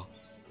 yo,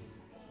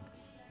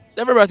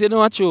 everybody, you know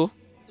what true?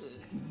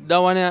 That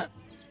one,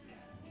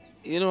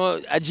 you know,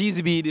 a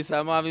GZB, this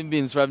is Marvin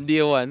Binns from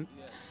day one.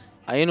 Yeah.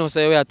 And you know,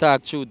 say we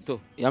talk truth too.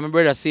 Yeah, my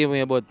brother same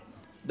way, but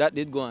that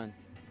did go on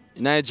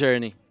in our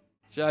journey.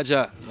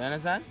 Jaja. You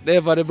understand?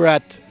 Never the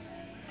brat.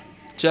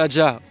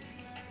 Jaja.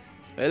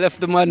 I left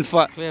the man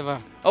for. Clever.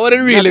 How would it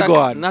really go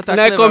on? Not a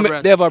clever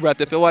brat. Never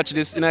brat, if you watch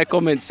this in our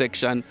comment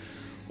section,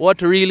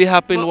 what really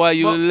happened while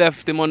you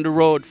left him on the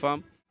road,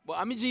 fam? But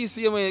I mean,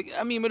 GC,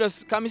 I mean,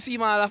 just, can I see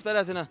him all after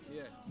that, you know?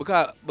 Yeah.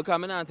 Because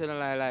I'm not telling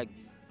like,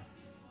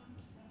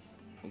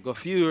 I go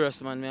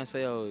furious, man. I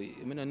say, yo,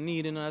 I don't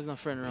need you, as no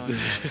friend around.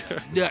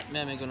 That,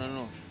 man, I'm gonna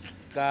know.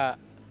 Because,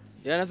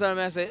 you understand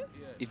what I say?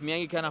 Yeah. If me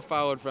and you kind of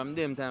forward from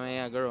them time,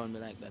 I go around me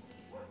like that.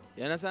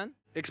 You understand?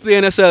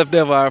 Explain yourself,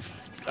 Dev,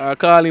 or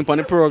call him on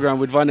the program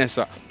with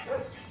Vanessa.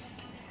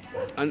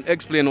 And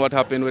explain what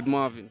happened with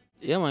Marvin.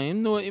 Yeah, man,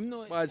 him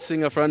know. Bad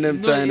singer from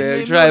them time,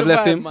 they drive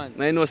left him. Man.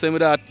 I know some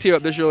of that tear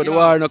up the show, the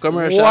war, no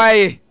commercial.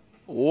 Why?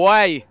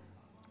 What?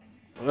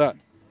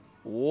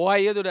 Why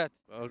you do that?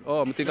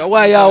 Oh, I think,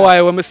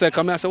 why when I say,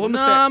 come here, I say, what I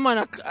say? Nah,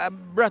 man, I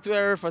brought you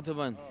a refer to,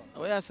 man.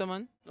 What you say,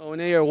 man? Oh, when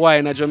you hear why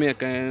in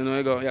Jamaica, you know,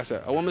 you go, yes,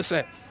 sir. What I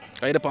say?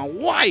 I depend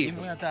why.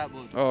 Him we talk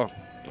about. Oh,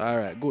 all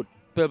right, good.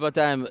 Pelpa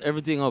time,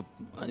 everything up.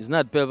 It's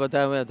not Pelpa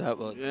time we talk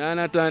about. You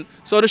understand?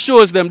 So the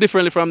shows them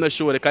differently from the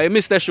show, because you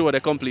missed the show there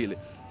completely.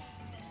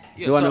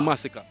 Yeah, you want a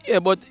massacre. Yeah,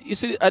 but you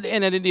see, at the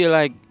end of the day,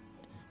 like,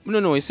 I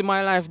don't know, you see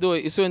my life though,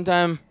 it's one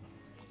time,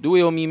 the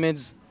way me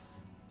meds,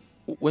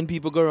 when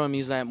people go around me,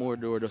 it's like more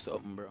door or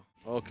something, bro.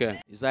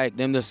 Okay. It's like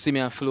them just see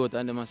me afloat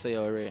and them say,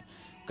 alright.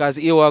 Because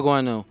here what I go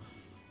on now,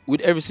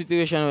 with every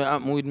situation that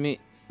happen with me,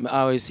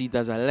 I always see it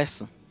as a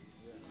lesson.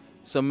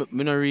 So me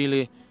not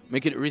really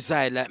make it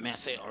reside like me, I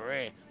say,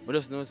 alright. But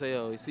just know, say,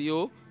 yo, you see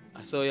you,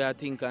 I saw you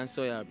think and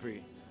saw you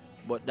pray.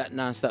 But that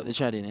not stop the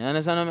chatting. You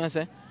understand what I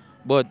say?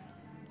 But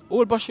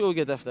all the show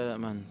get after that,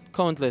 man.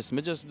 Countless.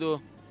 Me just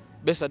do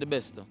best of the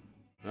best, though.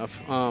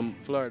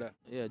 Florida.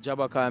 Yeah,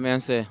 Jabba call me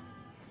and say,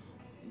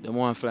 they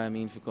want to fly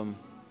me if you come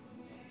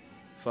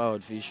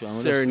forward for your show.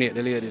 Serenade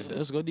the ladies.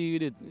 Let's go deal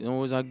with it. You know,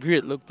 it was a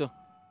great look, though.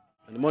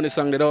 And the money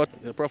song did out,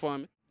 you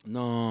perform it?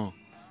 No.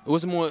 It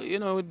was more, you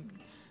know,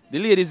 the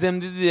ladies them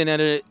did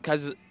it,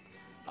 because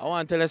I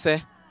want to tell you,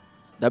 say,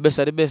 the best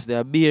of the best, they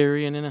are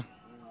beering, you know.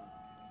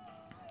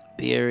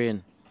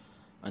 Beering.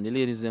 And the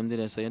ladies them did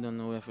it, so you don't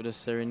know where to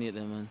just serenade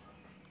them, man.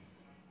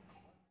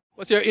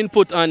 What's your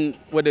input on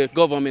what the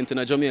government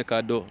in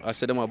Jamaica do? I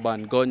said them a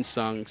ban gun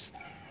songs,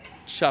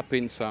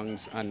 shopping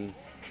songs, and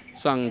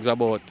songs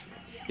about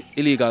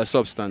illegal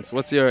substance.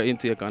 What's your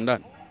intake on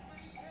that?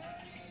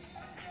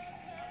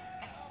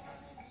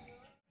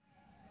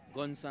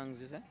 Gun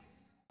songs, you say?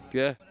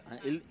 Yeah.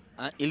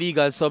 An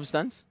illegal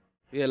substance?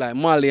 Yeah, like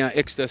Mali and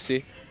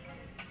ecstasy.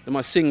 They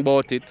must sing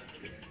about it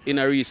in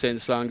a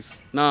recent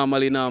songs.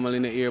 Normally in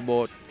the ear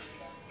about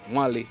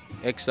Mali,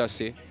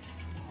 ecstasy.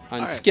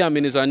 And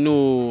scamming is a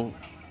new,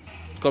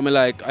 coming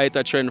like, it's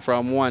a trend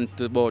from 1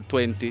 to about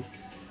 20.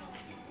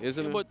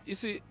 Isn't it? But you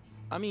see,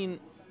 I mean,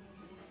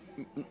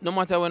 no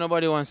matter when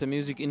nobody wants a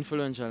music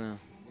influential now.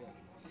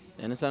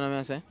 You understand what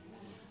I say?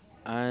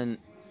 And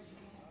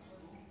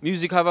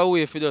music have a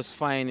way for just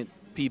find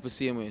people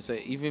same way. So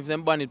even if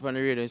them ban it on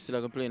the radio, it's still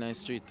going to play in the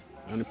street.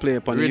 And play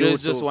upon radio YouTube.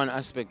 is just one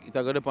aspect. It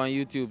got up on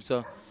YouTube.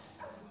 So,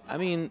 I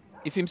mean,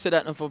 if him say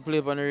that not for play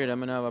upon the radio, I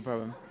mean, I have a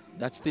problem.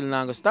 That's still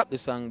not going to stop the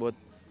song, but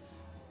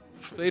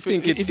so you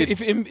think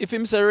if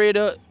him say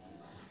radio,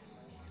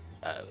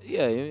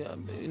 yeah,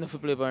 enough to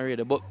play upon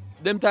radio. But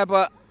them type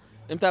of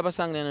them type of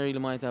song, they don't really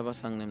my type of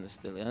song them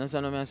still. You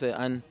understand what I say?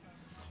 And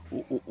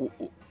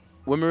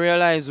when we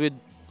realize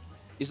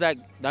it's like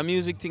the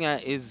music thing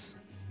is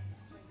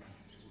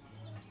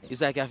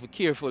like you have to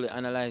carefully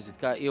analyze it.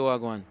 Cause here we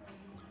go on.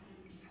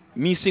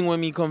 Me sing where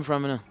me come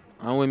from, you know,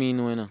 and where me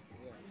know, you know.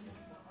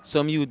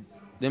 Some youth,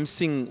 them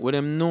sing where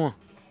them know.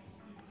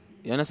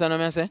 You understand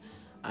what I say?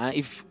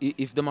 And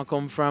if them a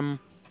come from,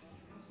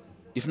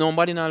 if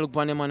nobody now look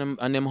on them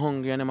and them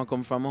hungry and them a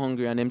come from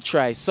hungry and them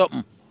try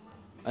something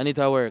and it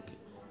a work,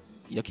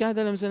 you can't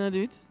tell them say not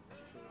do it.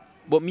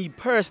 But me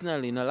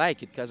personally not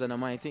like it because it's not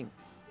my thing.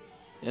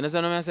 You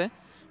understand what I say?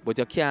 But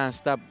you can't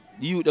stop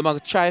the youth. Them a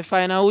try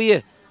find a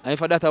way, and if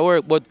that a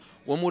work, but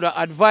what would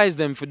I advise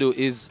them to do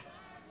is,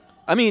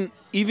 I mean,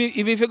 even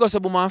if you go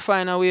somewhere and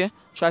find a way,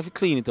 try to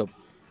clean it up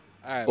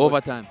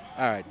over time.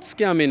 Alright,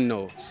 scamming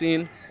now.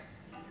 Seeing?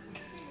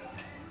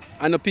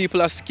 And the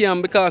people are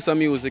scam because of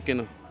music, you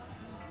know.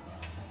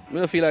 I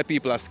don't feel like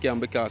people are scam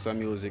because of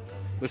music.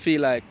 I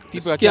feel like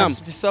People scam.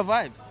 can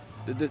survive.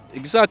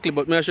 Exactly,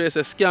 but I'm sure it's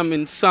a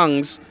scamming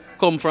songs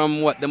come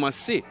from what they must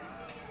see.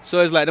 So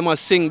it's like they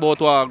must sing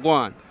about what go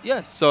on.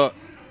 Yes. So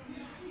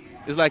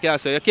it's like I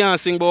say, you can't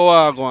sing about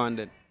what go on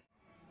then.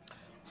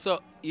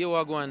 So here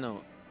we go on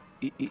now.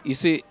 You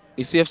see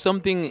if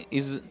something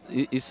is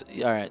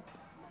all right.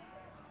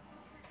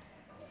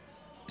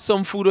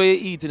 Some food that you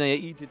eat, you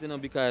eat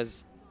it,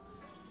 because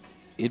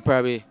it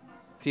probably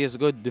tastes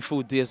good. The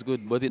food tastes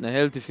good, but it's not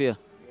healthy for you.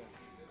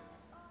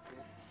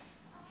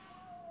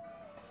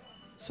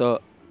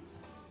 So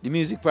the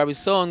music probably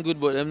sound good,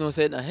 but them don't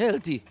say it's not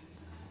healthy.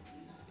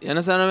 You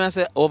understand what I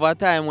say? Over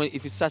time,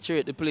 if you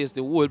saturate the place,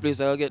 the whole place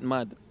will get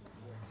mad.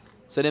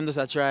 So them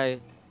just try.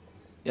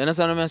 You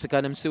understand what I say?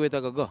 Because them see where it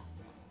go.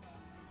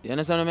 You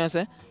understand what I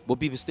say? But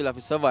people still have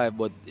to survive,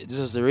 but this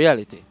is the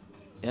reality.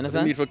 You understand?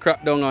 So they need to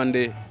crack down on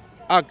the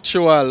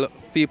actual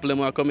people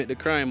who commit the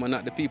crime and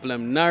not the people who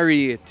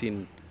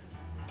narrating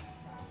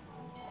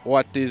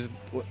what is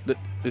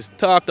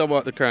talked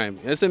about the crime.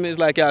 You see me? It's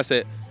like I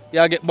said,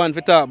 you get banned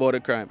for talk about the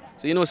crime.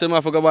 So you know some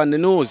have to go ban the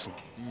news.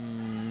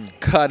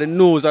 Because the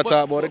news are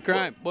talk about the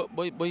crime. But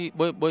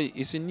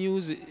it's a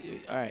news,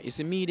 alright, it's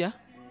a media.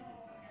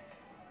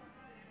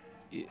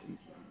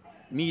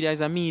 Media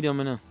is a medium,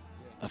 you know.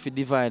 If it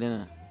divide, you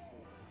know.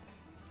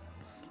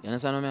 You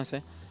understand what I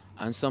say?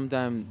 And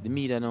sometimes the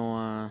media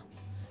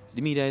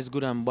the media is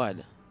good and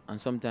bad.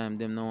 And sometimes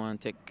them no want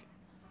to take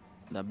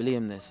the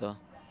blame there, so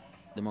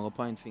they might go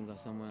point finger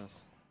somewhere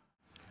else.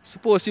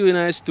 Suppose you in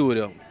a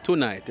studio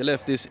tonight, you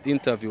left this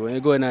interview and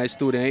you go in a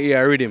studio and you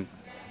hear a rhythm.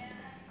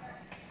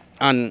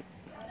 And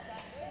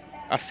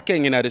a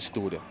skeng in the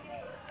studio.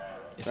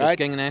 It's right?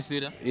 a skeng in the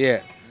studio?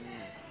 Yeah.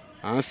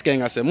 And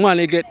skeng I say, man,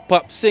 you get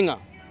pop singer.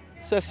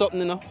 Say something,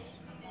 you know.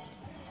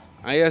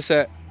 And you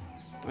say,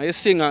 and you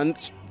sing a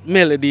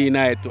melody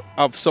night to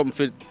have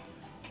something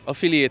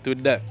affiliated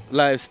with that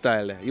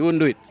lifestyle there. You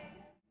wouldn't do it?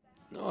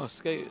 No,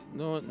 skeng,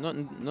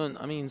 no,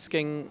 I mean,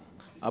 skeng,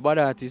 a bad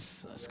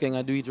artist, skeng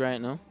I do it right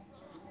now.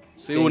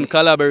 So you wouldn't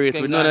collaborate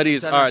with none of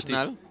these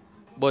artists?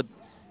 But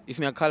if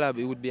me a collab,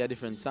 it would be a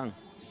different song.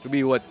 To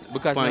be what?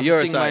 Because on I your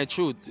sing side. my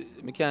truth.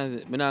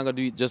 I'm not gonna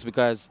do it just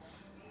because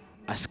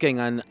I skeng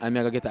and I'm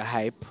gonna get a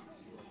hype.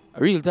 A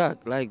real talk.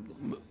 Like,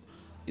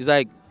 it's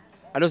like,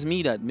 I just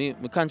mean that. Me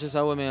conscious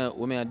of what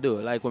I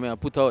do, like what I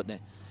put out there.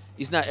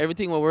 It's not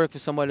everything will work for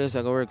somebody else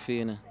that can work for you,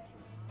 you know.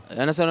 You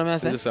understand what I'm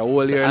saying? It's a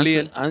whole year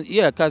lane.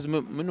 Yeah, because I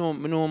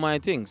know my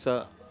thing.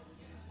 So,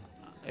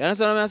 you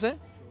understand what I'm saying?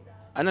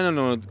 I don't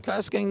know.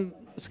 Because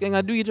skeng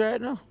I do it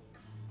right now.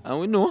 And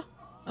we know.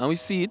 And we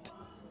see it.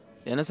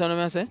 You understand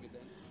what I'm saying?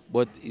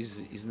 But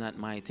it's not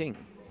my thing.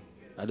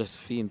 I just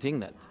feel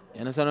think that.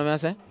 You understand what I'm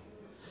saying?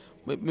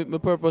 Me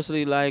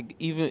purposely, like,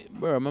 even,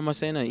 bro, I remember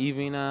saying that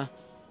even in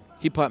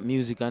hip-hop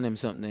music and them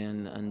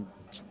something and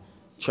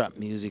trap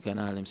music and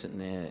all them something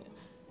there,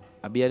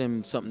 I be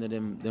them something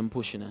that them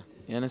pushing.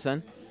 You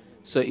understand?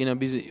 So in a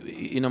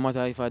busy, no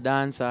matter if I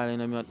dance or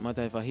no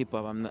matter if I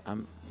hip-hop,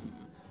 I'm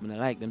not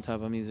like them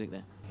type of music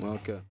there.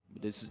 Okay.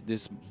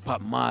 This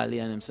Pop Marley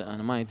and them something,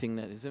 and my thing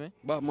that, you see me?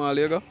 Bob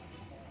Marley, you go?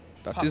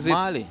 That Pop is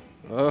Marley. it?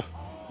 Oh.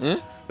 Eh?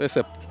 Let's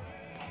say,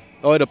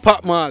 oh, the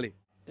Pop Marley.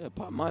 Yeah,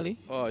 Pop Marley.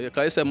 Oh, yeah,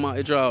 because you said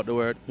you draw out the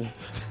word.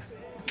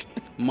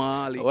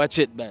 Marley. Watch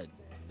it, bad.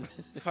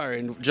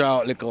 Foreign, draw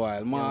out like a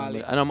while. Marley.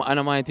 Yeah, and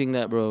I'm my thing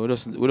that, bro. We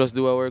just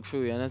do our work for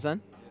you,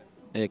 understand?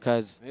 Yeah,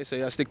 cause You say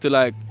you stick to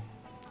like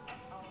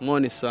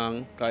money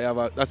song. Cause you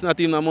have that's not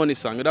even a money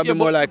song. That'd Yeah, be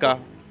more but- like a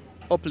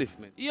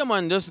upliftment. yeah,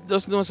 man.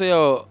 Just know say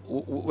yo,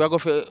 we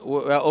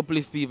are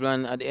uplift people,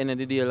 and at the end of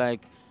the day,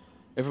 like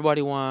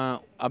everybody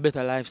want a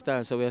better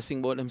lifestyle, so we are sing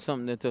about them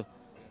something there too,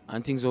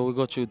 and things what we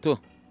go through too.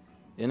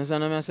 You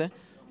understand what I say?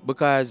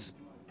 Because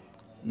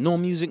no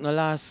music no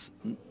last,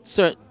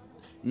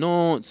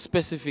 no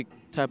specific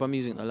type of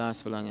music no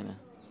last for long, you know.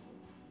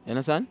 You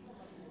understand?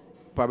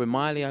 Probably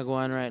Marley are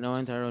going right now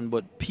and around,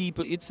 but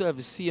people itself,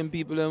 the same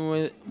people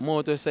them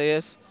more to say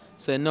yes,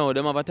 say no.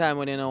 Them have a time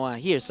when they don't want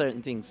to hear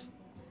certain things.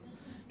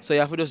 So you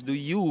have to just do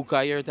you,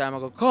 because your time I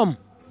go come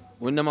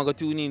when them I go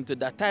tune into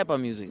that type of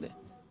music there.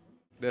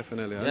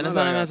 Definitely. You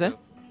understand what I'm saying?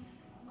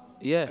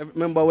 Yeah. I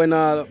remember when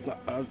a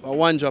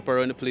one drop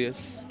around the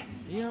place.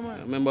 Yeah, I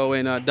man. remember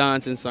when a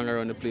dancing song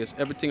around the place.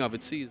 Everything of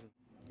its season.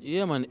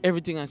 Yeah, man.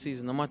 Everything I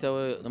season, no matter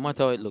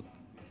how it look.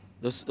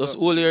 Just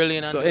only early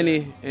and So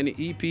any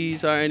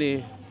EPs or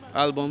any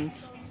albums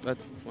that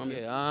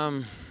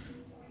yeah,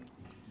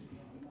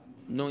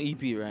 no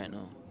EP right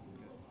now.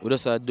 We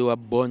just do a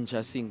bunch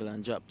of single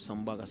and drop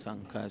some bag of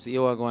song. Cause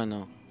here we going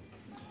now.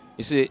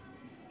 You see,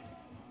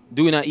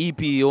 doing an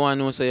EP, you want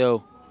to know, so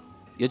yo,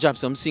 you drop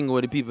some single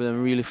where the people are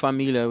really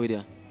familiar with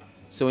you.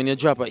 So when you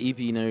drop an EP,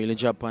 you don't really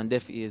drop on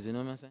deaf ears, you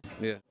know what I'm saying?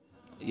 Yeah.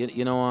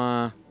 You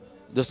know,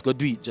 just go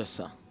do it just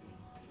so.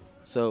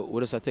 So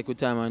we just take our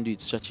time and do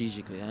it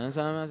strategically, you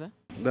understand what I'm saying?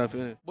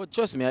 Definitely. But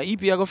trust me, an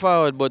EP I go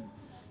forward, but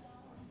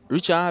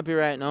Rich and Happy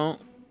right now,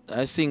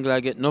 I single I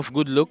get enough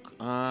good look.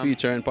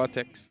 Featuring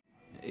Patex.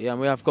 Yeah,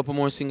 we have a couple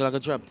more singles I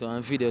got dropped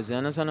on videos, you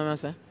understand what I'm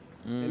saying?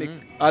 Any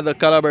other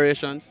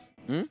collaborations?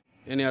 Hmm?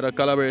 Any other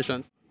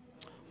collaborations?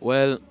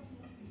 Well,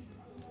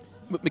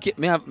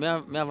 me have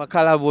a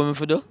collab with me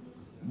for do,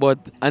 but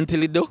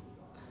until it do,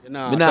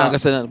 Nah, me not gonna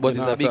say that, but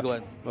it's a big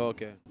one.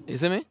 Okay. You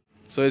see me?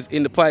 So it's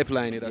in the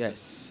pipeline.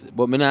 Yes,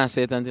 but me not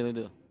say it until it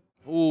do.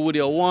 Who would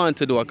you want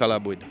to do a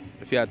collab with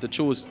if you had to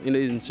choose in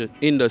the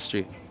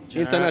industry?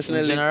 Internationally,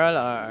 in general,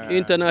 or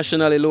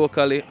internationally,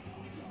 locally,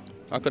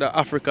 or could have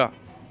Africa?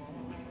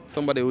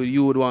 Somebody who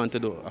you would want to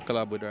do a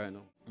collab with right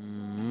now?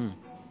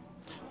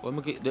 Well,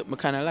 me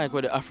kind of like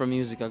where the Afro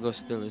music I go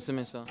still. You see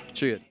me, so?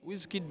 Trade.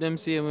 Wizkid them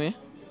same way.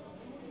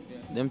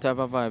 Them type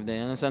of vibe there.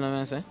 You understand what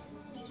I'm saying?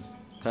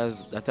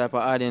 Because that type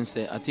of audience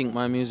there, I think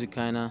my music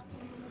kind of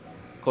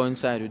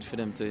coincide with for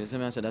them too. You see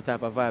me? I say that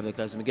type of vibe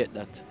because me get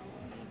that.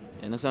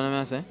 You understand what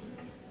I'm saying?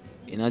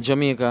 In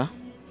Jamaica,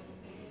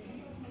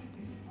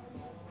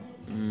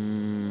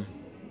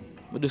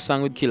 we do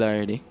song with Killer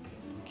already.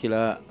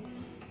 Killer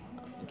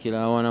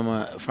one of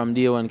my, from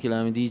day one,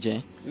 Killer my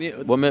DJ.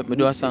 Yeah, but me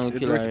do a song with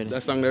Killer already.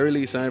 That song they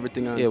release and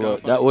everything. Yeah,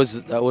 but that was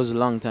a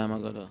long time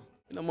ago though.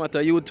 No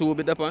matter YouTube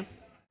with that one.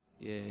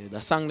 Yeah,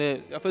 that song there.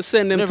 You have to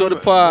send them to the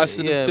past,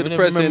 to the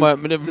present,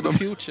 to the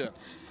future.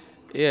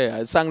 Yeah,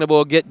 I sang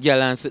about get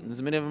girl and sitting.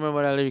 I never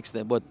remember the lyrics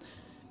there, but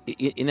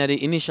in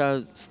the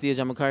initial stage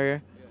of my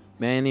career,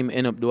 me and him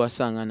end up do a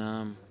song,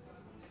 and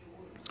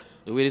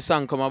the way the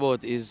song come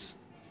about is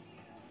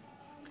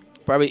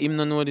probably him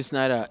not know this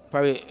neither.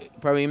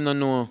 Probably him not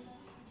know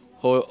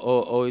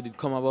how it did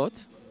come about.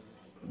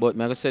 But I'm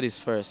gonna say this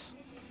first.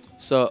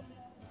 So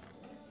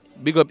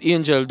big up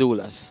Angel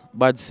Doulas,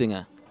 bad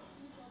singer.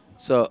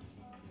 So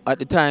at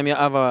the time you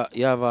have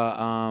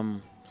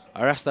a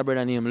Rasta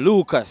brother named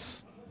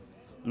Lucas.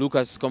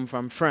 Lucas come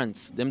from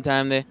France. Them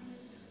time they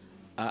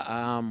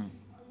how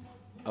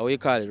you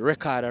call it,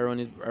 record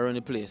around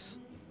the place.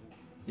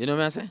 You know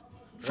what I'm saying?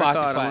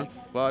 45.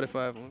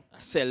 45. I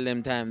sell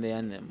them time there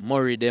and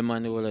Murray them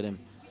and all of them.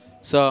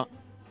 So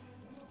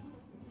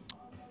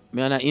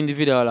me and an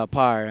individual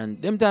apart,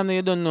 and them time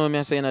you don't know me,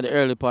 I say in the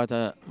early part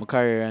of my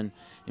career, and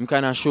him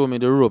kind of show me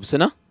the ropes, you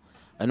know?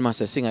 And I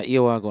say, singer,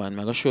 here we go, and I'm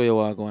going to show you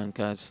what I go on,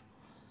 because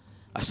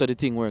I saw the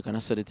thing work, and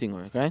I saw the thing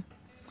work, right?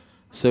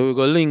 So we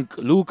go link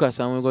Lucas,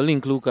 and we go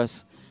link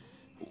Lucas.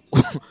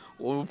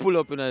 When we pull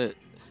up in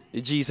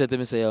the G said to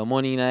me, say, yo,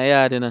 money in the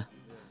yard, you know?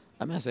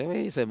 And I say,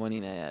 where you say money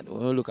in the yard?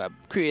 When we look at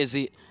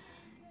crazy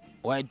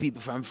white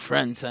people from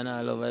France and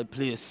all over the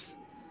place.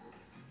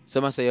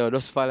 So I say, yo,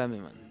 just follow me,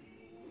 man.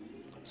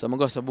 So I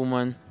go to boom,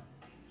 man.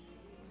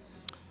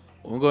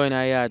 We go in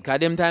the yard. Because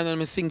them time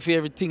when I sing for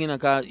everything, you know,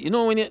 cause you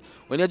know when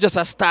you just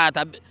a start,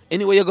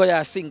 anywhere you go,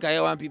 you sing because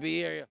you want people to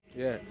hear you.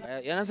 Yeah.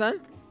 You understand?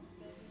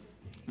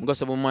 I go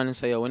to boom, man, and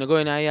say, yo, when you go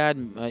in the yard,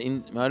 I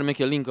want to make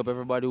you link up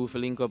everybody who will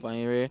link up and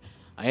you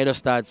just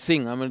start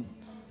sing. I mean,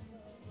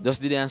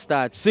 just did and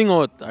start sing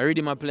out. I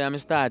read my play and I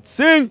start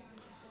sing.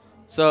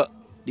 So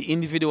the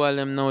individual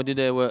them now did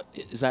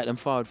it's like them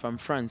forward from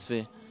France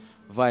for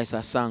voice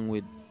a song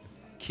with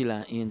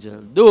Killer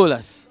Angel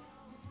Doulas.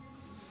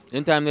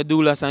 In time the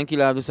Doulas and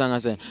Killer have the song I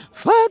say,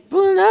 Fat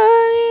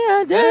Punani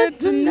are dead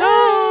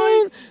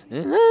tonight.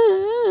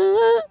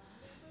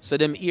 So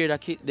them hear the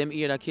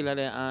Killer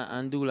there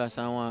and Doulas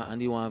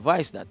and they want to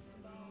voice that.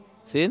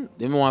 See?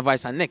 They want to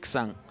voice a next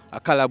song,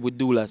 a collab with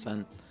Doulas,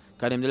 and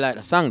because them they like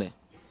the song there.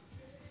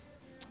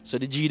 So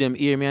the G them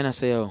hear me and I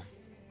say, yo,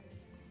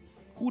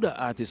 who the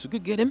artist? We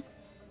could get him.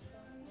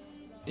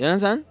 You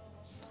understand?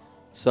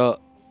 So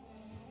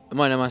the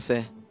man I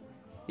say,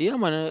 yeah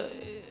man,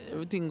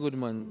 everything good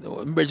man.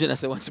 Virgin I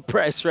say, what's the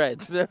price right?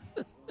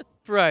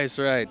 Price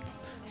right.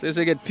 So you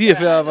say get paid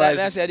for your voice.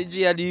 That's how the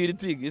G do the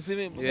thing. You see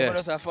me? Yeah.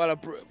 Someone just follow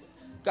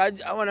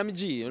because I want to be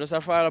G. I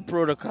just follow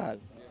protocol.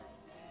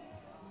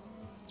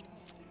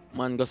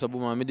 Man goes up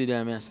man, me did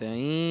that, I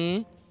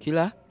say,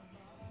 Killer.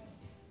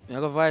 I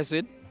got voice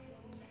with.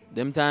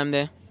 Them time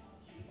there.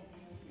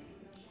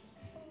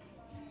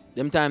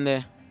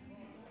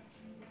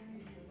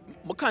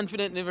 My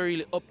confidence never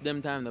really up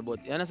them time there,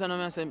 but you understand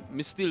what I'm saying?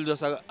 Me still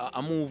just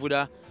a move with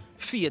a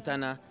faith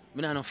and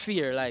me not no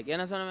fear, like, you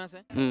understand what I'm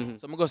saying? Mm-hmm.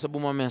 So I go to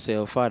boom and I say,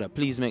 oh Father,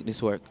 please make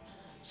this work.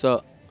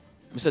 So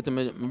I said to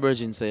my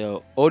virgin, say,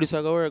 yo, how this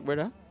are going to work,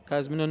 brother?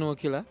 Because I don't know a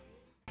killer.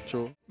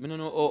 True. I don't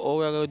know how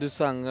we are going to do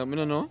song. I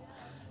don't know.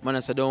 Man, I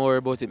said, don't worry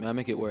about it, I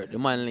make it work. The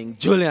man link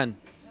Julian.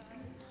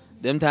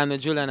 Them time the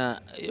Julian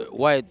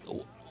white.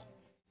 You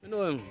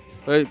know him.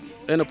 Right,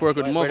 end up work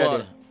with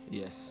Mother.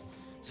 Yes.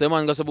 So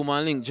man goes to boom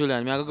and link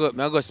Julian. I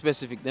go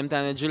specific. Them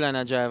time the Julian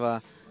a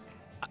driver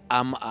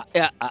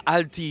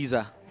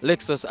Altiza.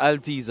 Lexus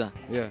Altiza.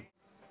 Yeah.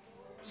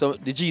 So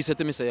the G said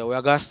to me, say, yo, we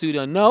are going to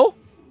studio now.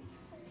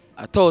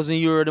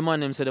 €1,000 the man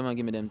them said them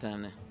give me them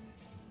time there.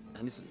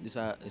 And this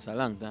it's a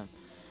long time.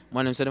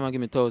 Man them said them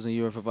give me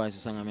 €1,000 for voice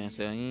song, and I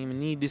say, I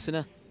need this in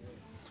there.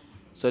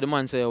 So the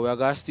man said, we are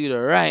going to studio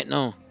right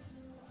now.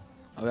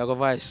 And we are going to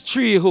voice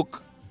 3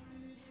 hook.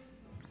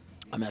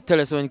 And I tell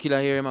you, so when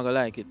Killer hear him, I'm going to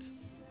like it.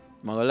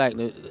 I'm going to like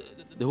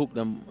the hook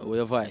them with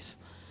your voice.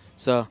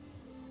 So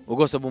we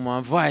go to boom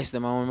and voice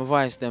them, and when we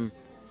voice them,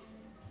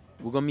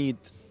 we're going to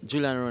meet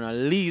Julian around at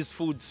Lee's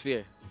Foods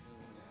Fair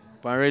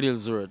on Red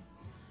Hills Road.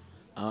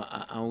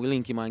 And we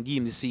link him and give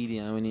him the CD,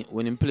 and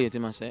when he play it,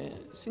 him I say,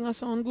 sing a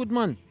sound good,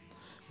 man.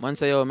 Man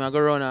say, yo, I go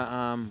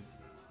around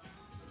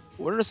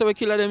what do you say we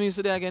Killer them used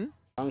to do again?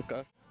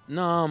 Anchor.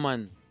 No,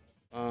 man.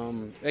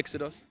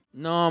 Exodus.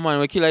 No, man,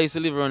 we Killer used to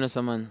live around us,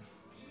 man.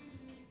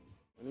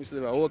 We used to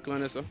live at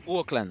Oakland, sir.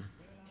 Oakland.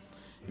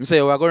 I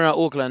say, we're going around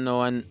Oakland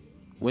now, and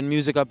when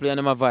music I play and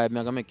them a vibe, I'm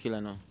going to make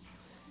Killer now.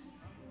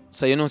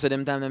 So you know, so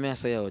them time I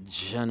say, yo,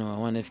 Jano, I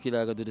wonder if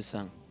Killer go do the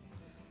song.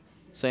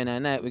 So in the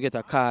night, we get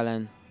a call,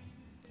 and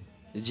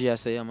the G I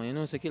say, yeah, man, you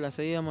know, so Killer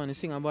say, yeah, man, you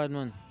sing a bad,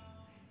 man.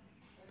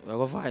 We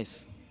go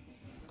voice.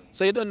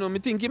 So you don't know, me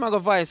think he might go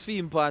voice for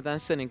him part and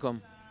send him come.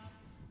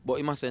 But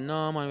he must say,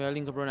 no, man, we are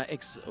link up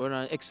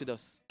around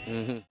Exodus.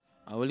 And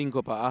we link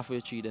up at halfway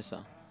through this,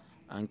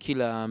 and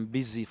Killer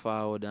busy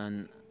forward,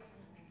 and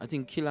I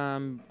think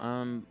Killer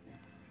and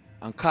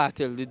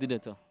Cartel they did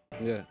it.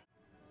 Yeah.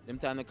 Them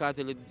time the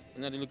Cartel did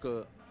another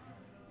little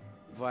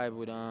vibe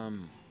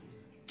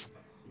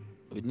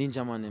with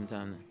Ninja Man them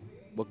time.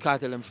 But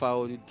Cartel them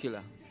forward with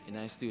Killer in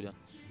our studio.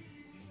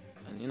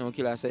 And you know,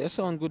 Killer say, you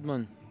sound good,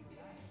 man.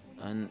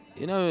 And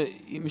you know,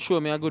 he show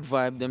me a good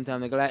vibe them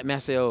time. They like me, I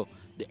say, oh,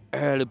 the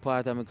early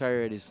part of my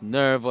career is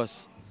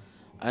nervous.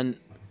 And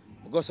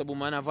I go to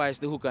boom and I voice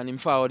the hook and him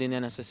forward in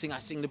and I say,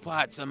 sing the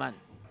parts, man.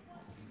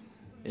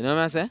 You know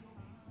what I say?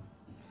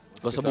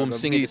 Go to boom,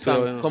 sing it, the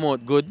song, come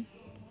out good.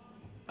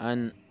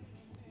 And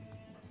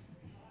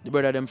the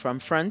brother them from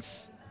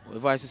France, we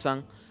voice the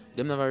song,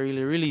 them never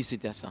really release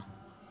it, yes, sir.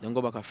 Them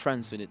go back to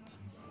France with it.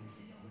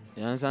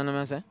 You understand what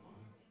I say?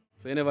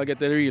 So you never get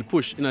the real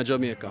push in a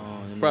Jamaica.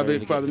 Oh, probably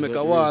make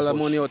a wall of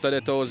money out of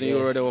the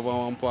 €1,000 there over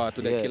one part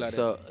to the Killer.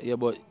 So yeah,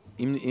 but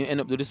he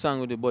end up do the song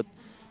with it. But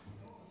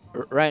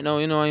right now,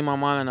 you know, him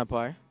and Marlon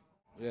apart.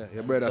 Yeah,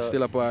 your brother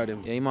still a part of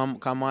him. Yeah, him and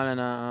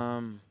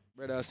Marlon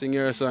brother sing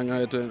your song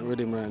with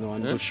him right now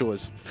and do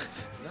shows.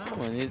 No,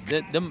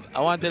 man,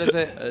 I want to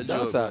say,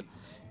 that's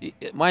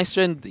my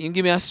strength, you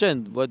give me a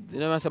strength, but you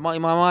know, I say, my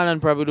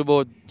Marlon probably do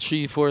about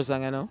 3-4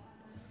 songs, you know.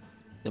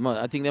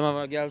 I think they have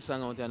a girl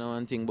song out there now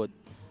and thing, but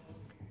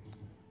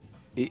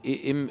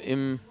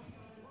him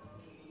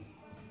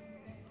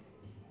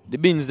the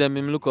bins them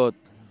him look out.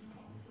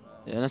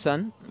 You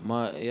understand?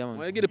 Yeah, man.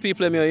 Well, you give the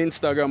people on your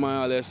Instagram and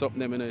all that stuff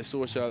them in the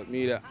social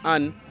media,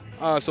 and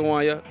also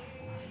want you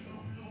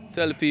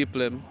tell the people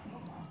them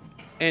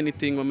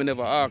anything when me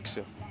never ask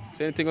you.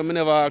 So anything when me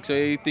never ask you,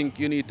 you think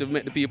you need to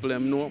make the people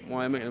them know,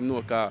 why make them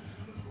know, cause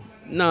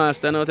nah,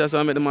 stand out there so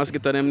I make the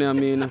mosquito them near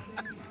me.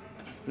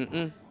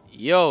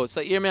 Yo,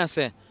 so hear me I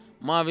say,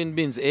 Marvin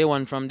Binns,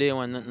 A1 from day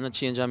one, not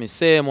change on me,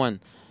 same one.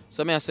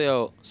 So me I say,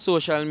 yo,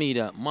 social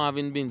media,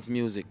 Marvin Binns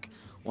Music.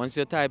 Once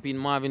you type in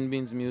Marvin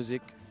Binns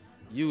Music,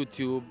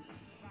 YouTube,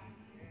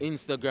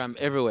 Instagram,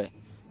 everywhere.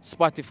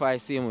 Spotify,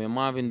 same way,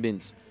 Marvin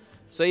Binns.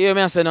 So hear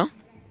me I say, no?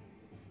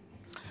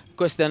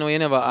 Question you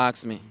never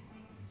ask me.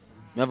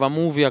 Me have a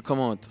movie come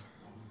out.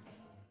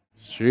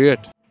 Straight.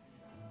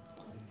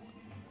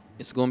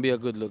 It's going to be a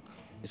good look.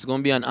 It's going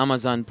to be on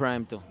Amazon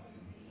Prime too.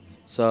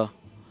 So,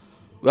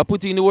 we are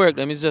putting in the work,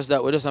 it's just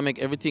that we just make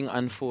everything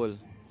unfold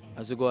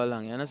as we go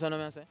along. You understand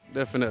what I'm saying?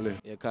 Definitely.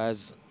 Yeah,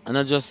 because I'm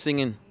not just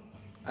singing,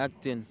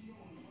 acting,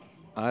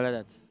 all of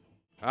that.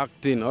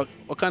 Acting?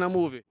 What kind of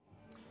movie?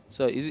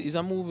 So it's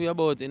a movie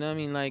about, you know what I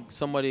mean, like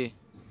somebody,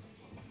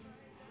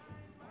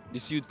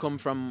 this youth come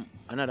from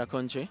another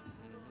country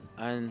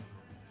and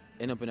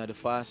end up in the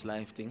fast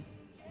life thing.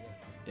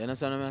 You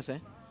understand what I'm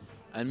saying?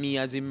 And me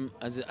as him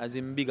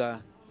bigger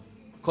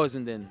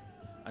cousin then,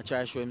 I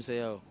try to show him say,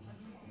 yo,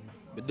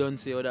 but don't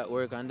say how that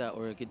work and that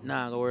work. It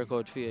not gonna work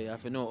out for you. You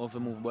have to know how to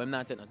move. But I'm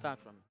not taking a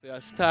talk from him. So your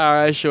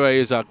star I show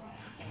is a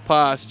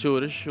pass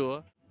through the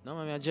show. No,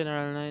 man, I'm a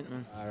general night,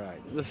 man.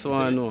 Alright. That's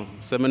what I know.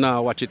 So I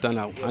now watch it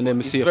now and then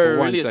I see it for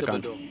 1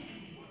 second.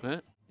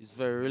 Though. It's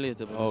very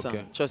relatable. Okay.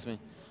 Song. Trust me.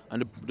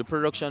 And the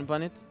production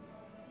on it.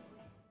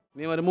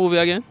 Name of the movie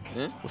again?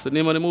 Eh? What's the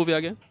name of the movie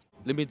again?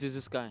 Limit is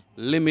the Sky.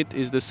 Limit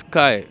is the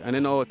Sky. And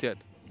then out yet?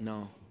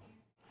 No.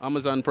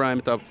 Amazon Prime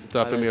top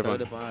premiere. All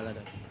of that.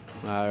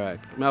 Alright.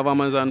 I have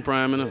Amazon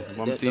Prime, you know,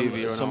 from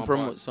TV.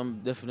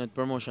 Some definite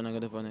promotion I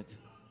got up on it.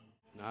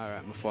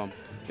 Alright, my fam.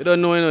 You don't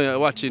know, you're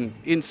watching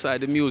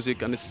Inside the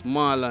Music and it's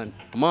Marlon,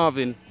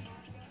 Marvin.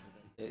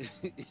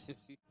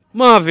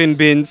 Marvin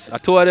Binns. I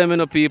told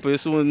them, people, you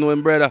soon know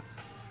him, brother.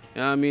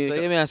 You know what I mean? So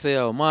you may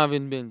say,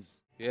 Marvin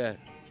Binns. Yeah.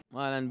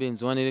 Marlon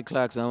Binns, one of the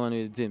Clarks and one of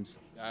the Tims.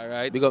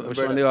 Alright. Big up, which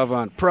brother. one do you have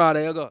on?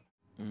 Prada, you got?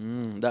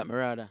 That me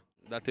rather.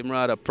 That him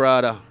rather,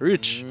 Prada.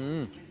 Rich.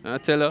 I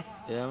tell you.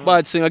 Yeah, man.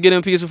 Bad singer, get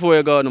them piece before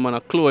you go, no man,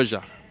 a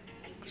closure.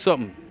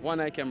 Something. One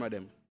eye camera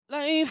them.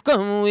 Life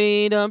come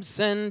with ups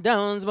and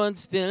downs, but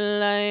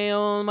still I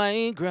hold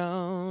my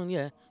ground,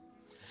 yeah.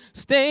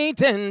 Stay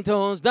 10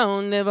 toes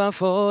down, never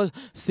fall.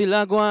 Still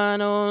I go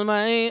on all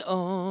my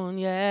own,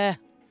 yeah.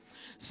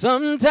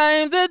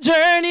 Sometimes the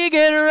journey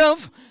get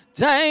rough,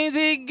 times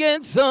it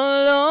gets so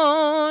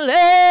lonely.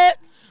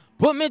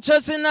 Put me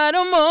trust in the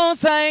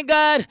Most High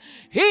God,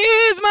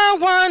 He's my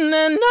one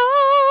and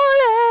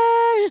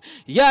only.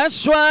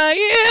 Yeshua,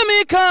 hear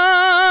me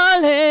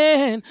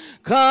calling,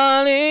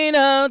 calling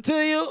out to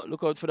you.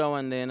 Look out for that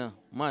one there, no?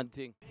 Mad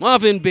thing.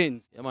 Marvin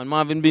Binns. Yeah, man,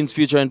 Marvin Binns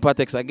featuring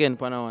Patex again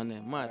for that one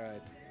there. Mad.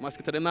 Alright.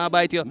 Mosquito, them not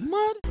bite you.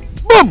 Mad.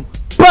 Boom!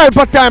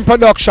 Pelpa Time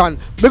Production.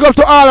 Big up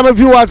to all of my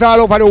viewers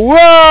all over the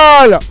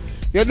world.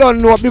 You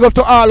don't know. Big up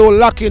to all who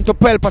lock into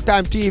Pelpa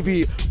Time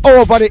TV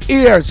over the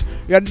years.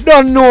 You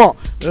don't know.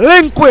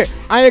 Link with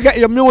and you get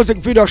your music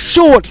video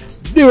shoot,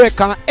 direct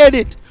and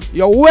edit.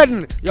 Your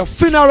wedding, your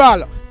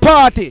funeral,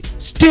 party,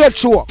 stage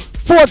show,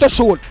 photo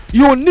shoot,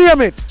 you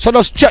name it. So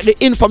just check the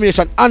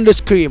information on the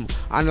screen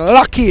and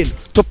lock in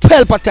to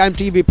Pelpa Time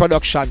TV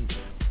Production.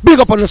 Big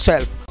up on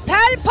yourself.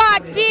 Pelpa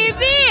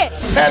TV!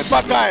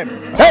 Pelpa Time!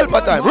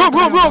 Pelpa Time! Room!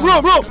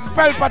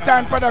 Pelpa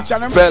Time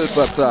Production.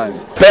 Pelpa Time.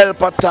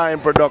 Pelpa Time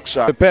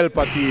Production.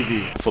 Pelpa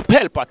TV. For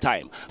Pelpa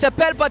Time. It's a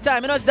Pelpa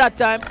Time, you know it's that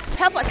time.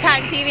 Pelpa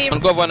Time TV. I'm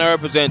governor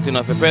representing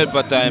of a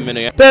Pelpa Time, you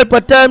know.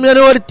 Pelpa Time, you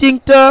know what the thing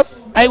tough?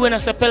 I when I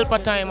say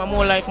Pelpa Time, I'm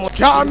more like more.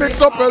 Can't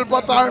mix up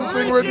Pelpa Time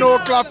thing with no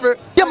coffee.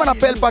 Yeah, man, a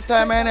Pelpa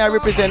Time, and I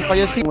represent for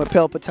your scene with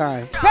Pelpa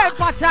Time.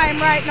 Pelpa Time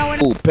right now.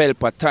 Oh,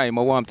 Pelpa Time,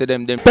 I want to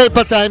them.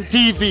 Pelpa Time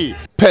TV.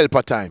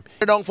 Pelpa Time.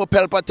 Down for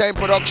Pelpa Time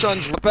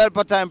Productions.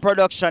 Pelpa Time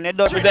Production. It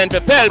does Represent for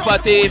Pelpa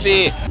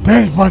TV.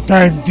 Pelpa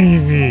Time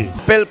TV.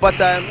 Pelpa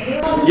Time.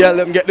 Yeah,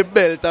 let them get the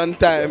belt on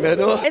time, you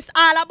know. It's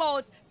all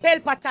about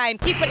Pelpa Time.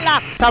 Keep it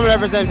locked. Come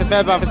represent for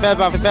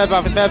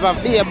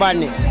Pelpa, be a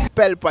badness.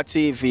 Pelpa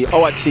TV,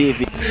 our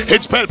TV.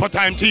 It's Pelpa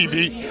Time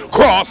TV.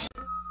 Cross.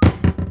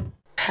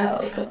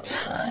 Pelpa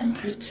Time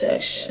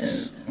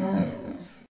Protection.